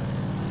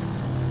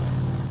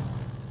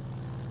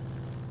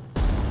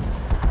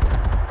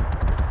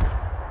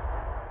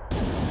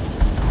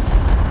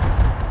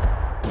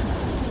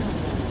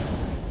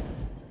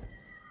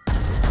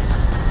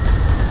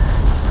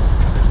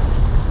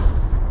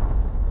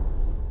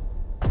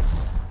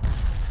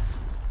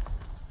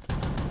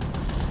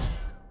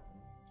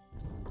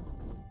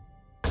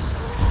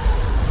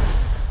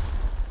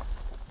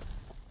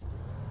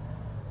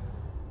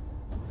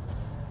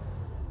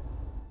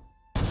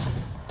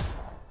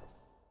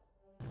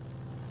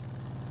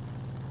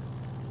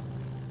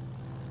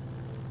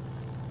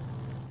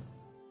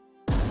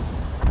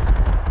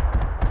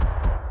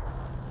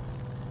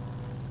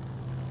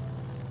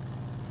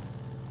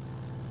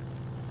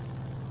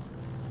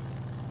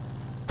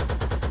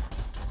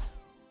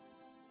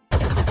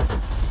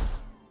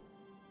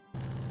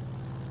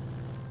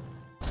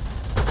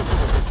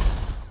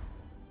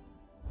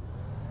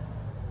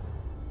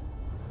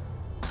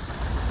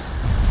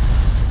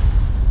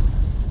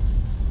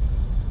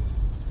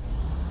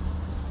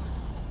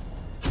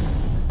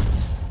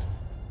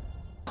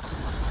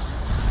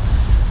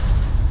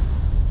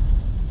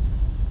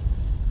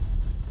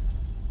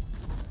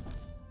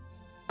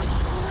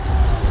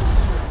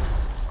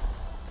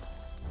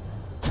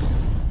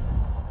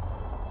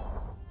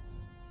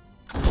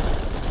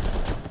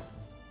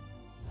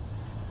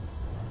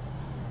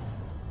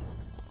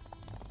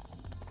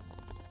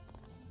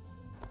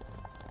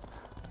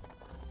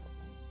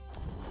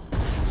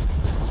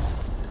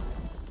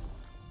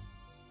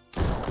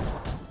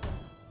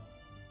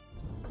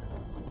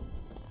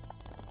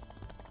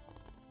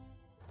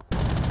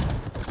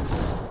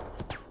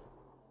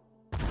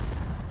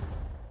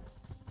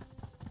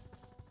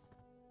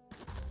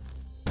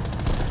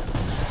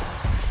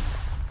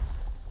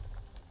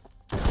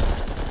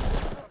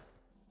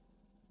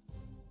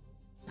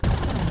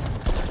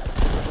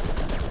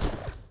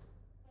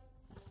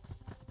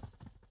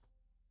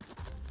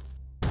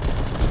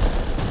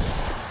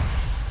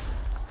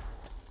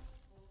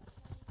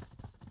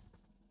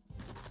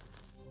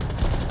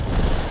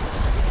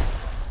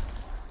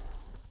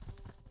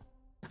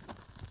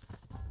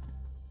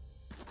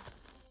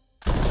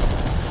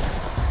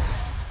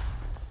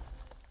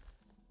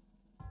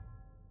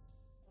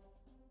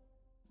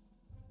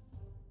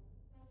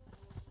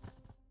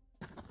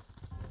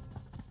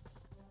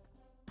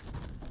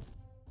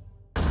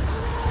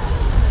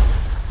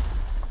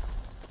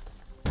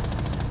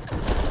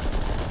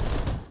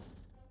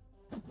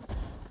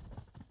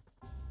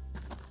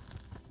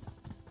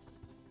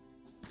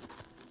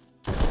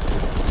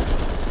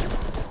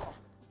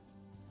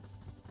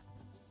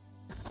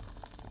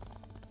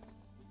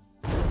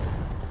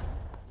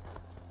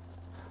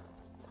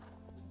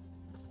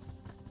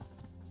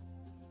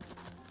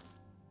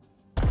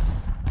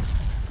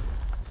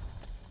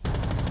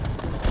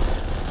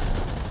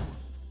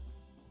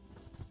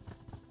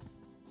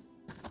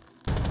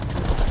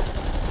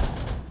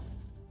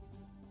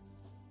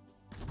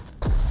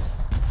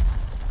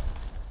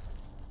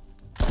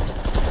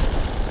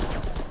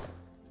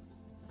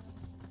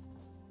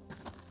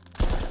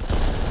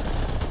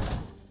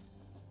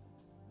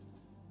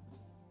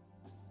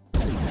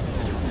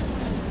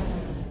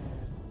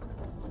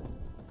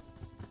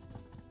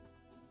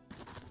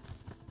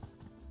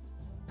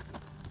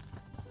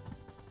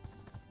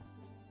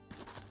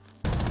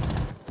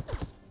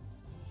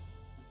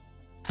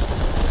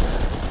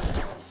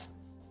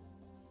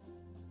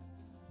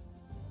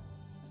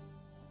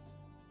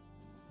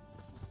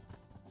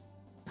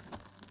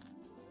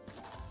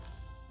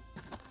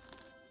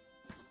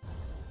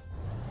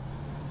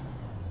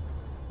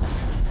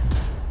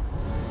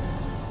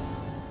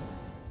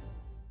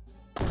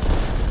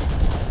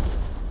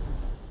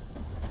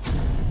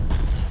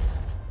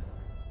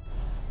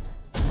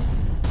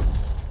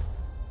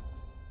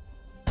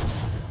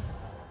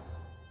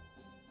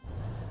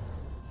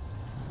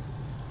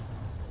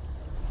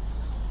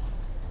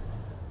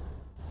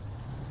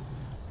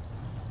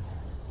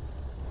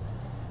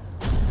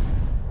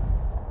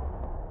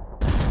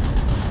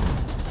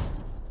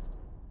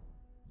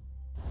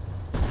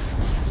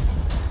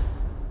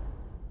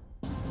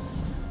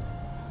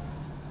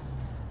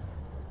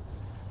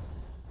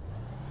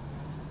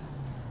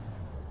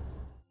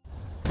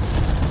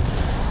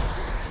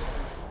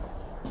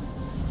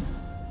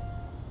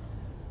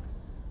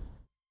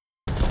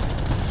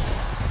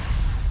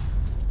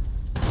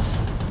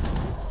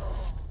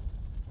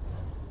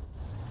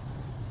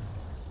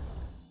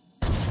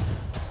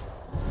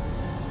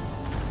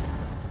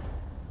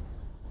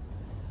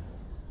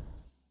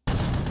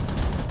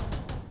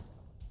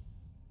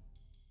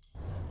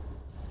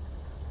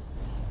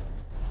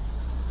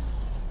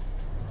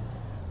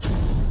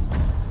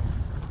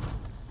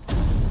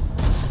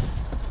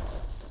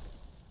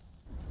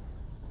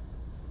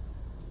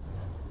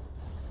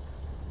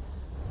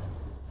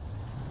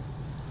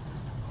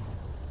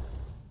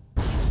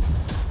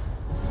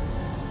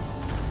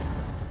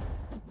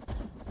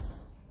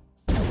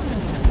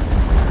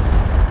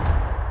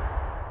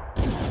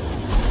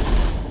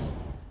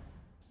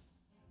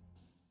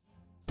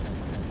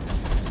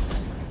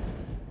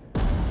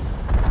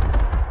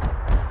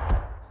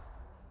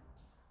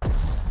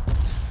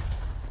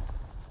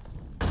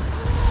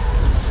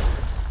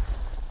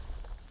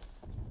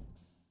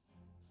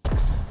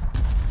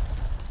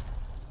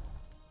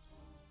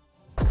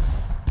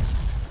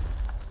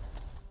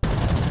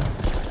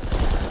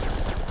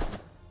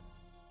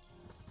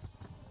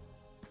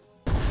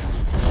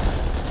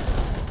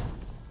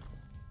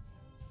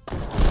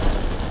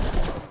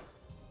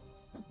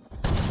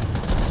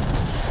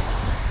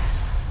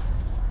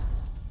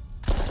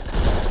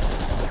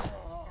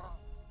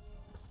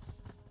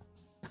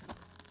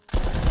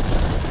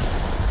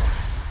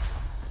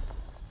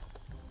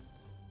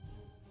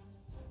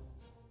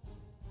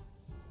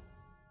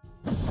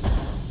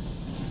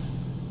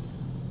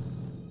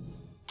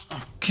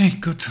 Okay,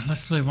 good.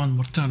 Let's play one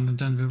more turn and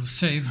then we will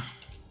save.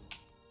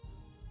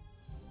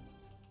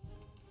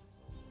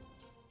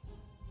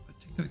 I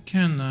think we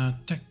can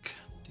take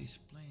these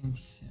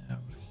planes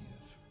over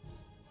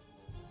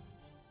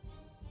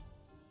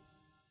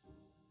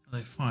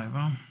here. LA5,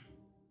 huh?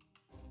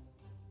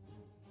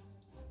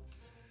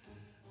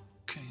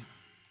 Okay.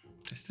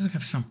 They still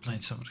have some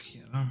planes over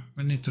here, huh?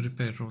 We need to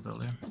repair road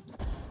earlier.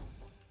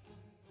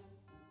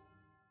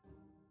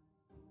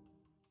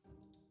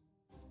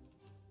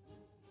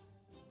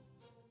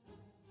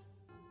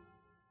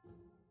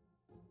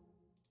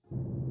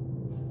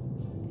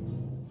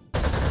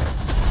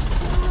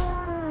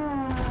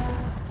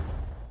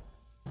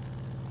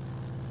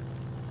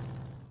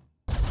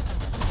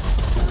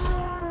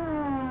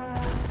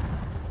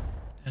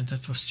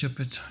 That was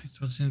stupid.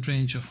 It was in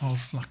range of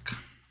half flak.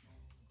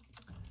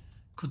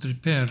 Could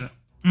repair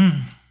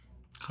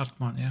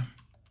Hartmann, yeah.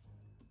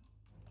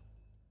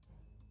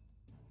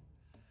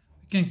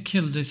 We can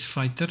kill this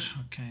fighter,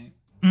 okay.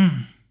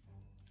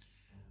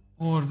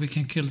 Or we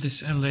can kill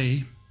this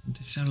LA.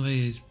 This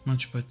LA is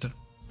much better.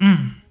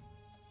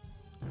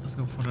 Let's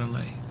go for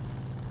LA.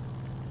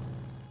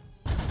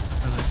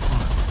 LA5.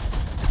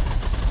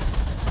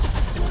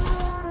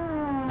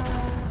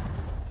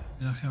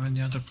 We don't have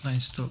any other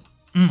planes to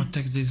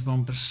take these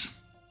bombers.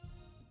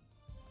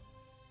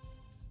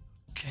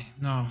 Okay,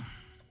 now.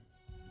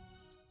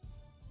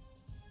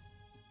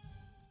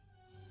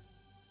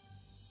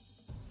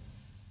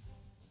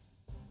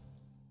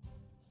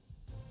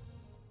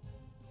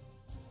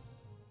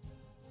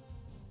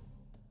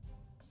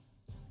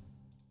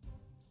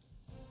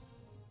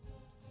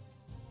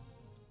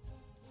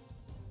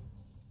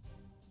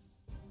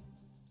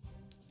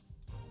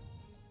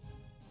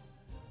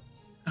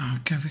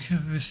 Okay,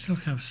 we still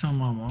have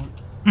some ammo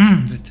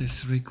with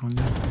this recon.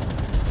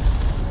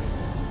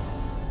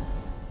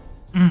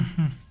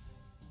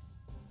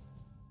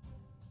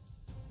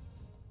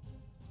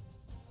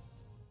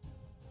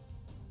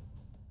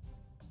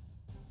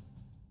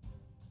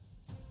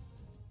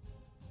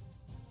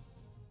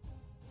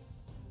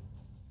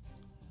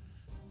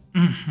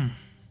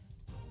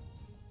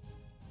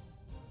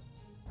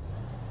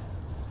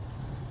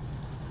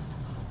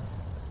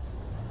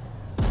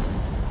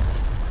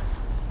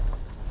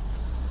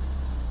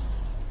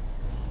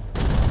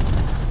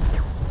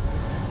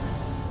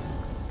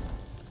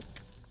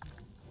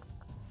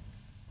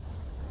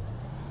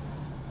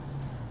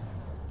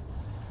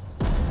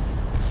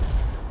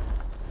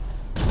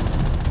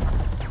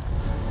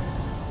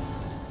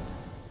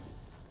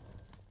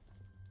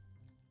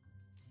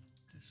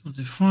 Would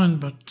be fine,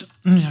 but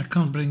I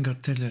can't bring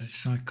artillery,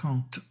 so I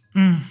can't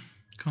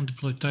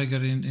deploy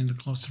Tiger in the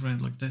close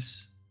range like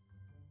this.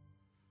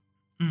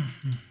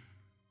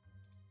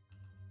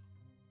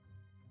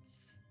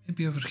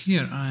 Maybe over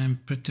here I am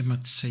pretty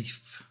much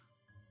safe.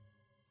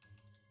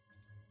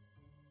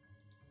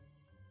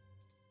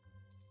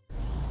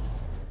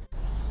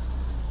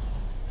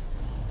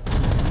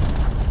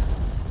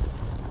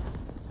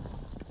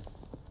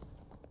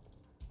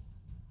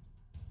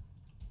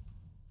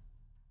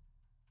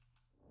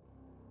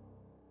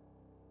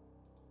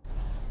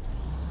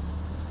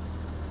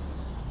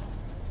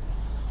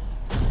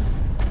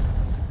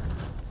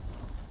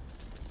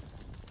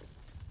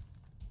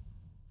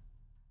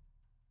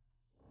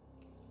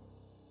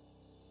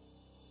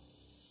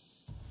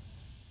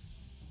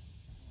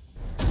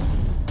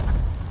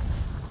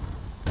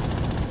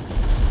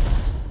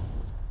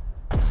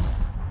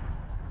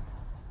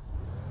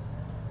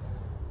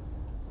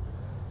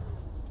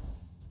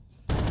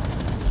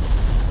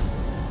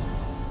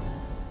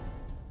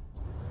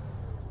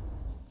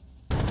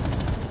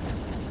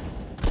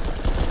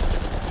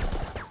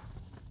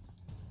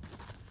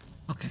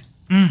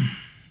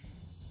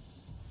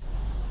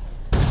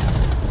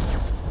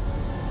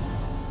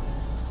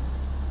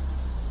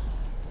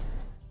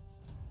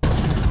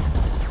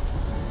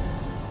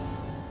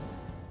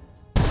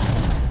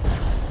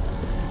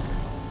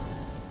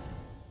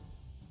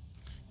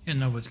 Yeah,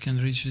 now we can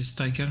reach this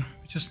Tiger.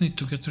 We just need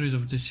to get rid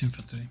of this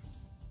infantry.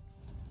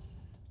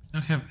 We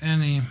don't have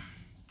any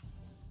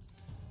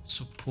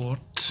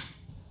support.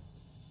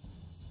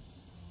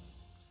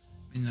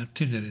 In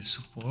artillery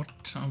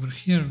support. Over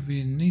here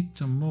we need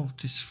to move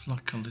this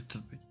flak a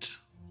little bit.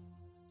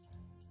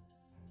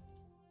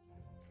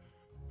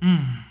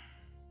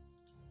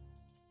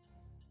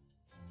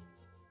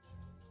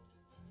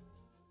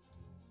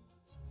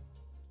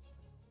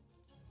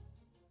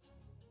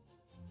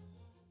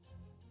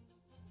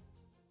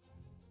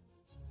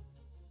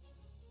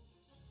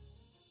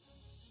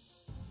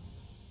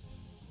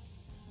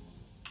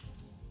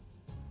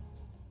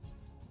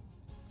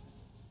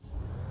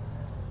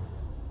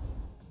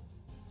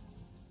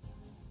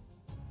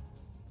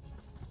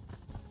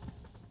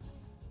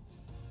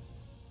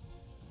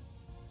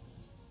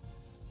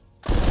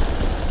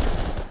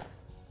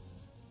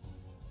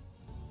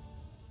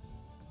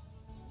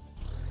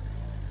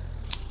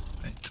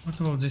 What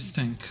about this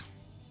tank?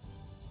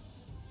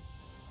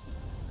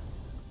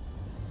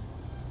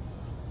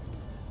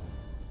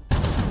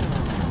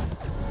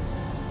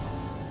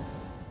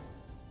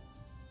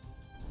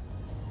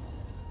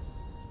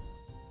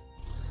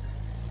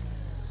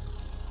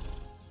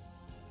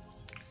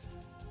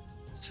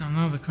 So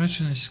now the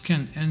question is,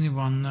 can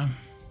anyone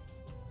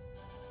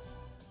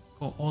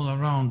go all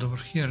around over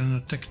here and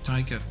attack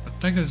Tiger?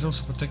 But Tiger is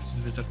also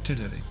protected with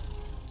artillery.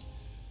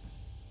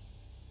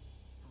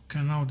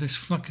 Okay, now this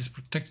flak is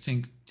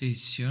protecting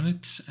these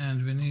units,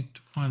 and we need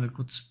to find a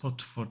good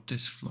spot for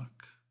this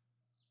flak.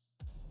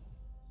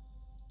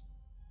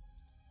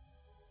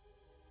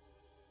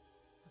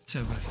 It's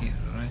over here,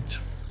 right?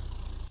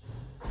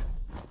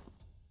 We're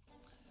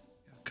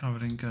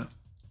covering a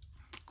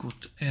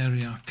good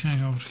area.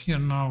 Okay, over here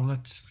now,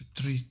 let's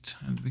retreat,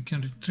 and we can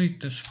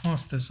retreat as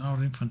fast as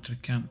our infantry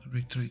can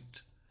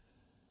retreat.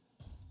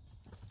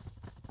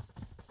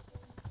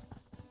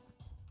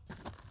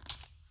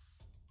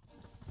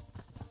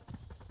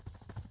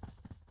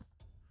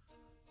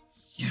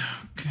 Yeah,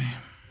 okay.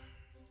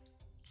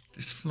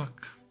 This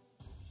flak.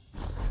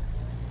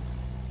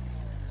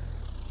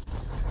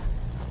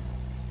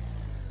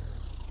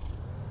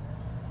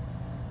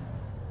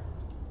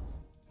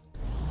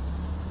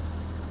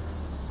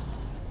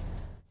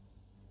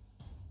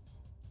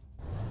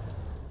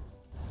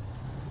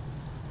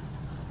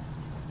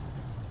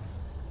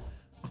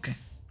 Okay.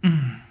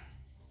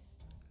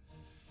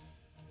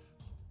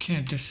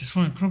 Okay, this is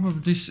fine.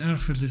 Probably this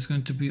airfield is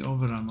going to be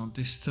overrun on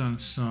this turn,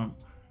 so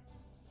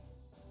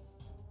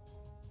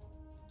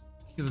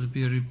he will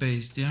be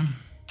rebased, yeah?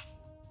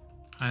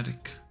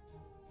 Eric.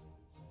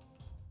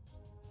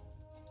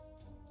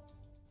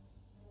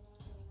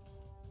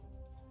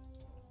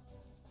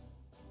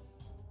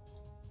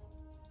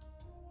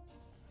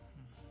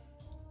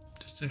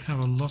 They have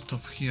a lot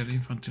of here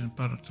infantry and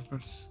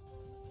paratroopers.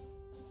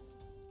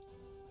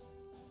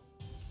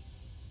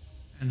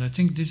 And I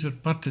think these are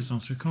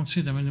partisans. We can't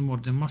see them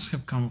anymore. They must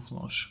have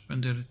camouflage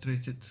when they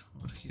retreated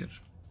over here.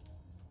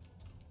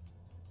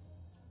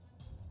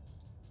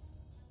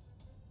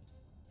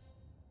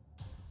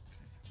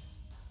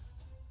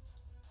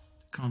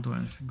 Can't do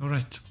anything. All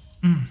right.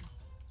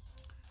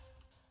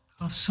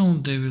 How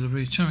soon they will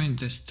reach? I mean,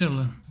 we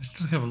still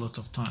have a lot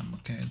of time.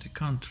 Okay, they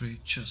can't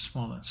reach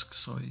Smolensk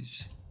so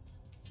easy.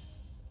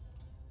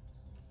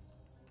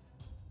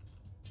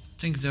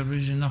 I think there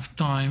is enough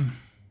time.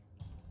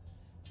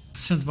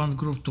 Send one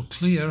group to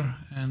clear,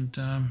 and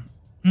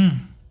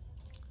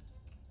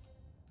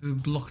we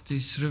block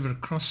these river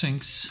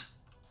crossings.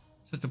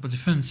 Set up a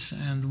defense,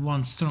 and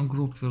one strong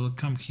group will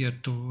come here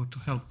to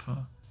help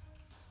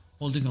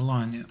holding a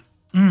line.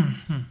 Yeah.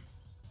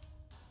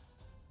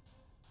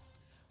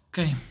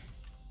 Okay,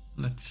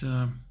 let's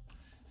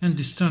end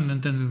this turn,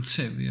 and then we'll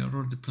save. We are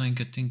already playing,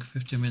 I think,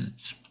 50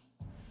 minutes.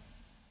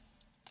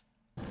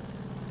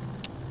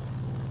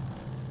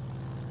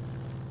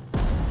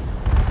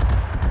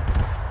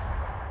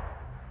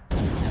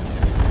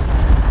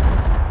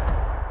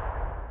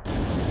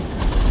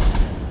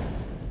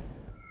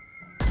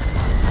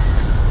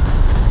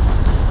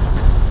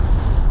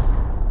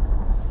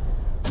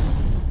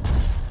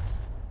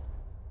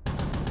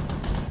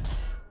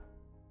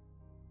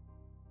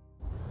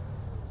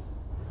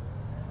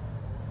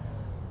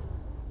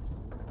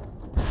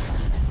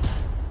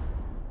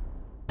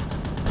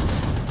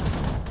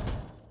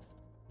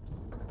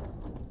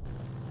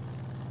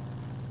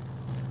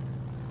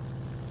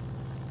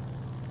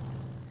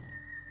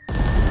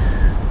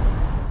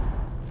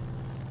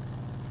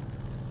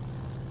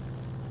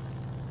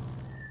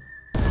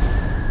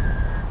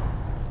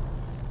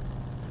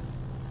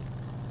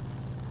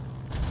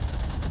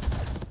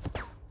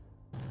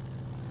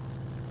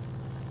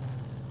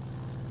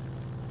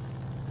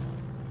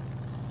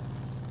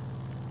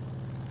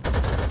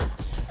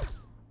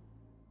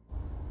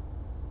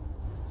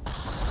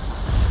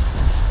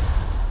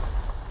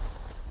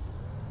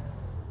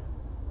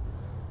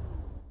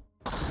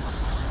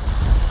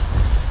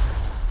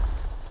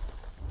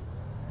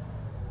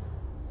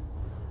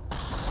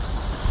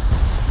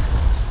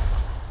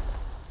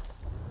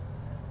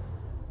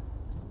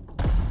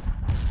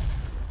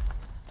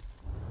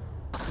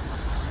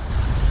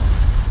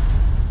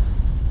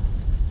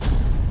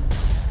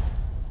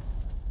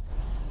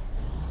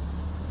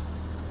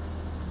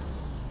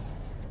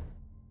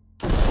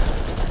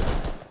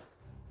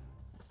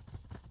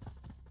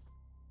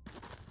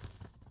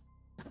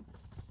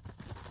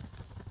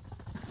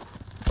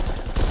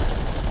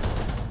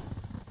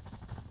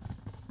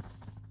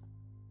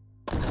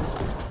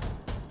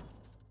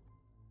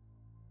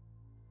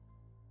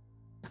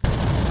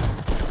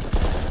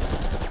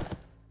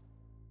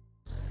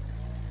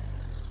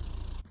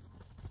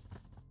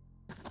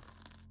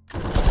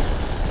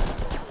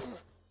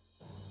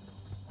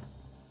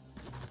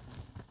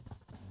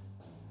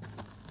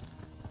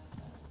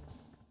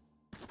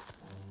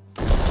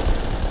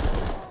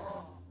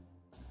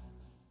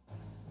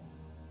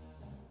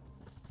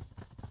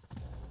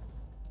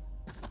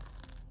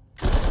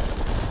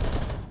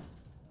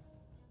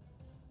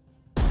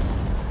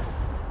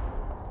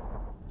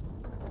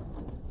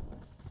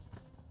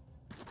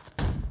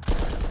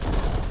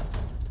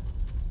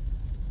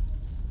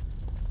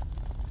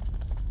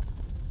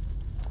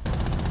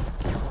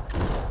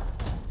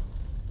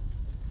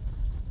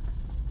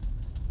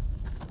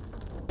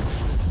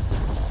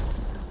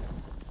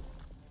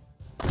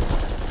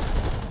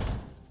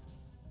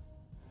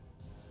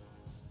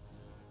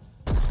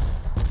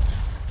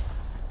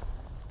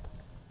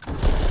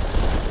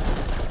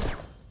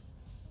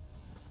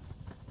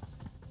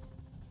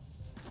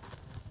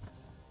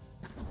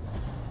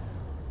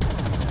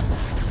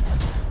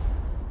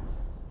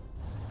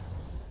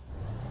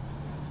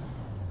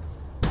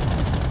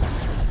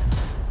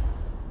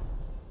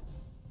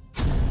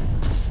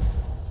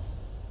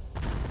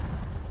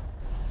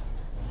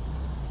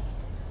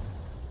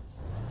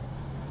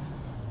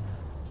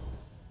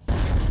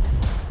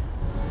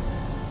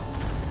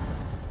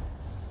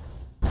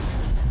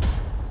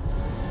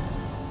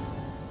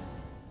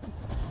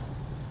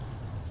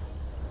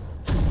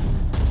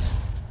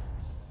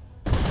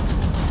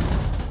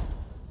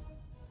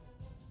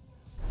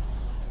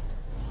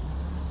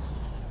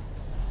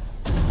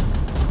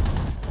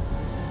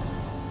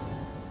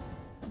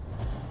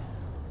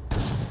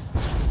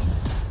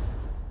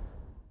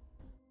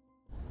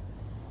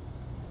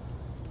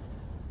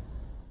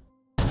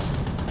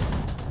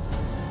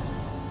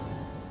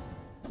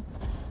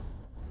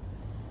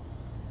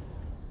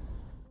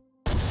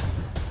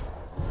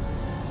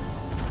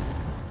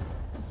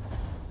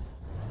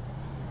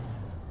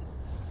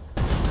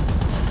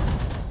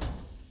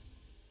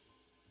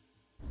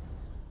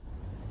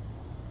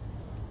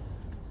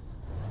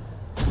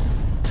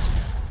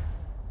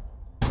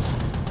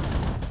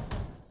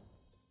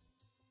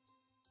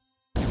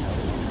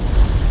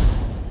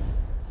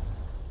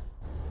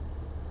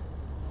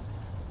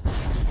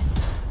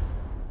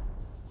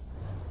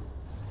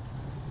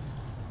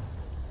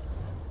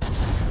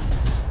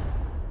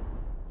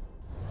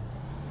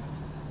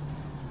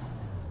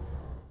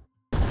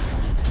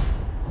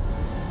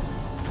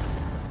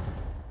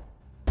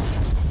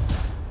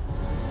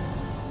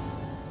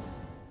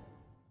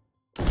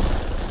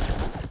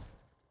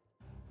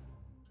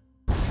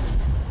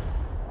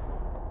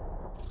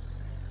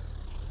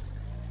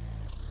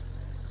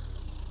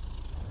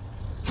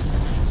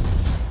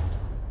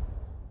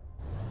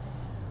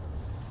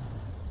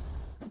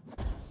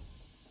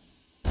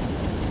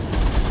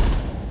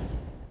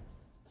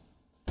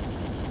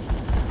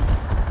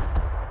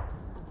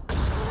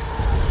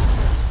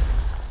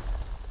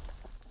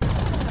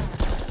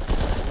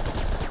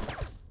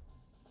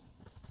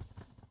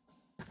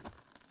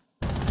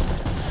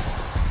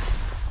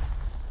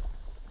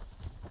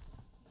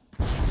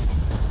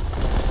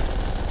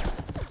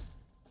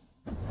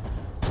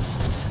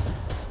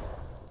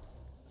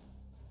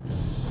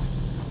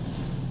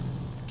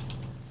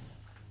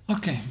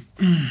 Okay.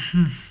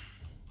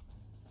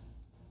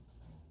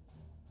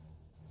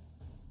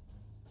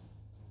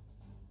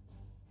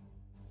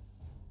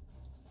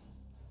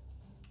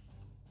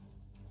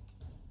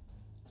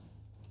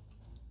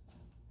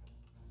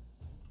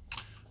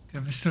 Okay,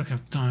 we still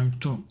have time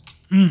to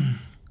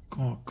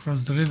go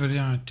across the river.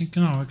 Yeah, I think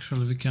now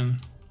actually we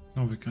can.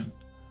 No, we can't.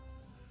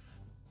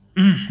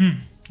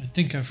 I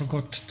think I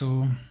forgot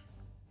to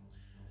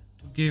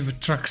give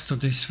trucks to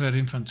this very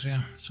infantry,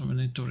 yeah? So we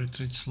need to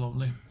retreat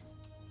slowly.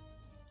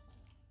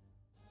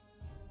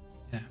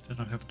 Yeah, they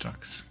don't have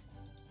trucks.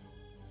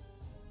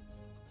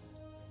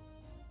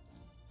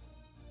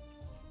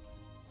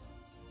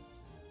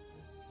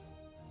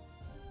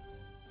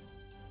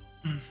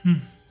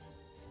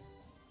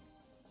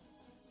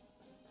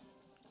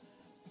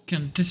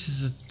 This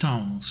is a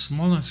town of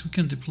Smolensk. We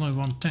can deploy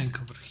one tank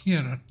over here,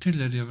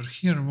 artillery over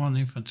here, one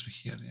infantry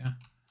here, yeah?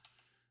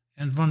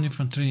 And one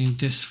infantry in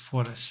this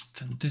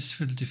forest. And this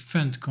will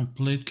defend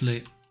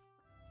completely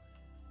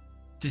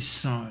this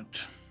side.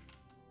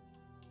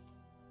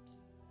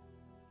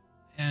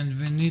 And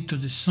we need to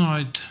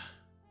decide.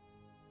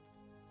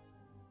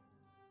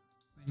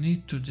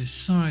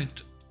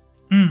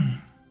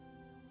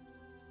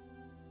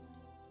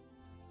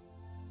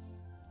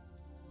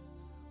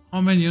 How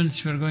many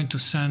units we are going to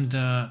send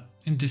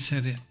in this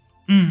area.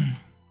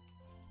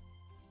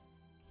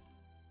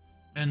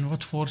 And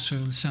what force we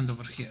will send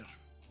over here.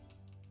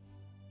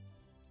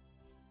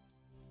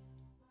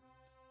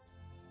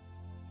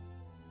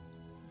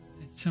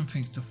 It's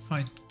something to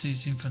fight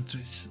these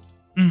infantries.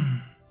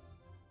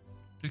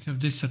 We have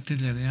this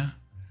artillery, yeah?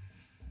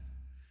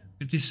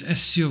 With this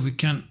SU we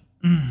can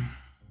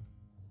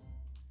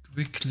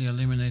quickly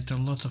eliminate a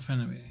lot of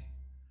enemy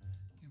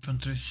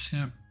infantries,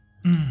 yeah.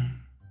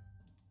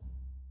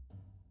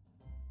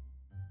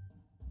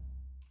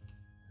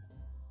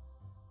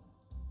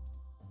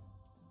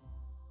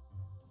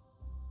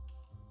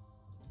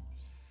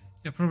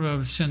 Yeah, probably I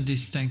will send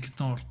this tank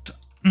north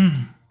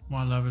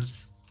while I will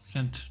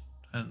send,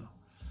 I don't know,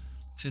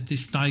 say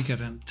this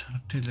Tiger and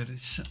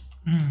artilleries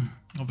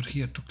over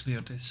here to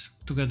clear this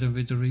together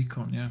with the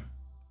recon, yeah.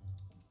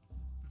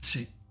 Let's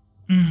see.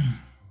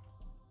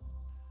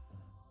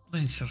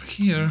 Planes are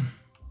here.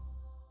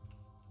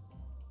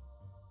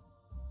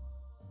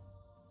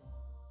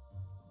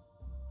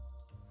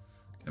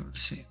 Okay, we'll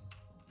see.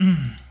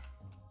 Need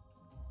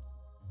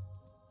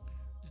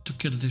to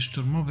kill this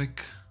Sturmovik.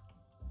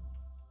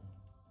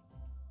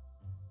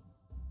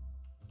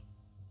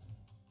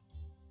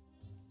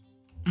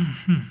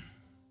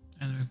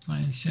 Enemy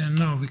planes, yeah,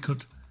 no, we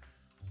could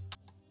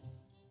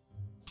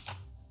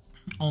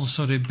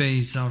also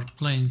rebase our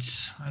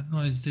planes. I don't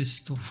know, is this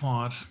too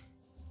far?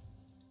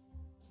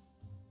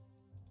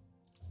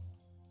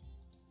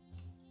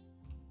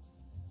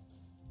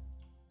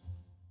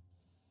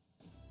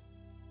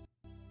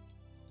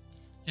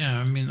 Yeah,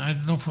 I mean, I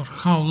don't know for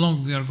how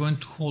long we are going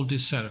to hold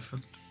this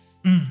airfield.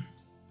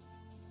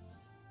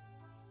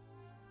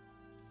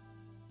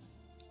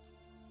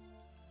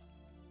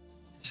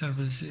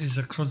 Service is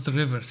across the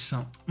river,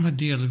 so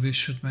ideally we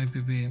should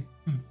maybe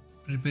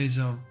rebase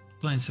our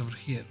planes over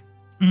here.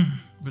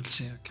 We'll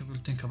see. Okay, we'll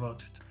think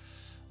about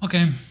it.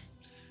 Okay,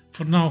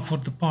 for now, for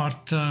the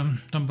part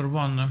number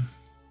 1,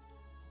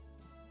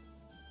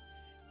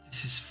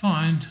 this is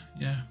fine.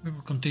 Yeah, we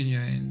will continue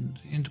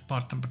in the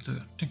part number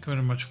 2. Thank you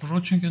very much for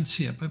watching and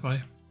see you. Bye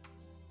bye.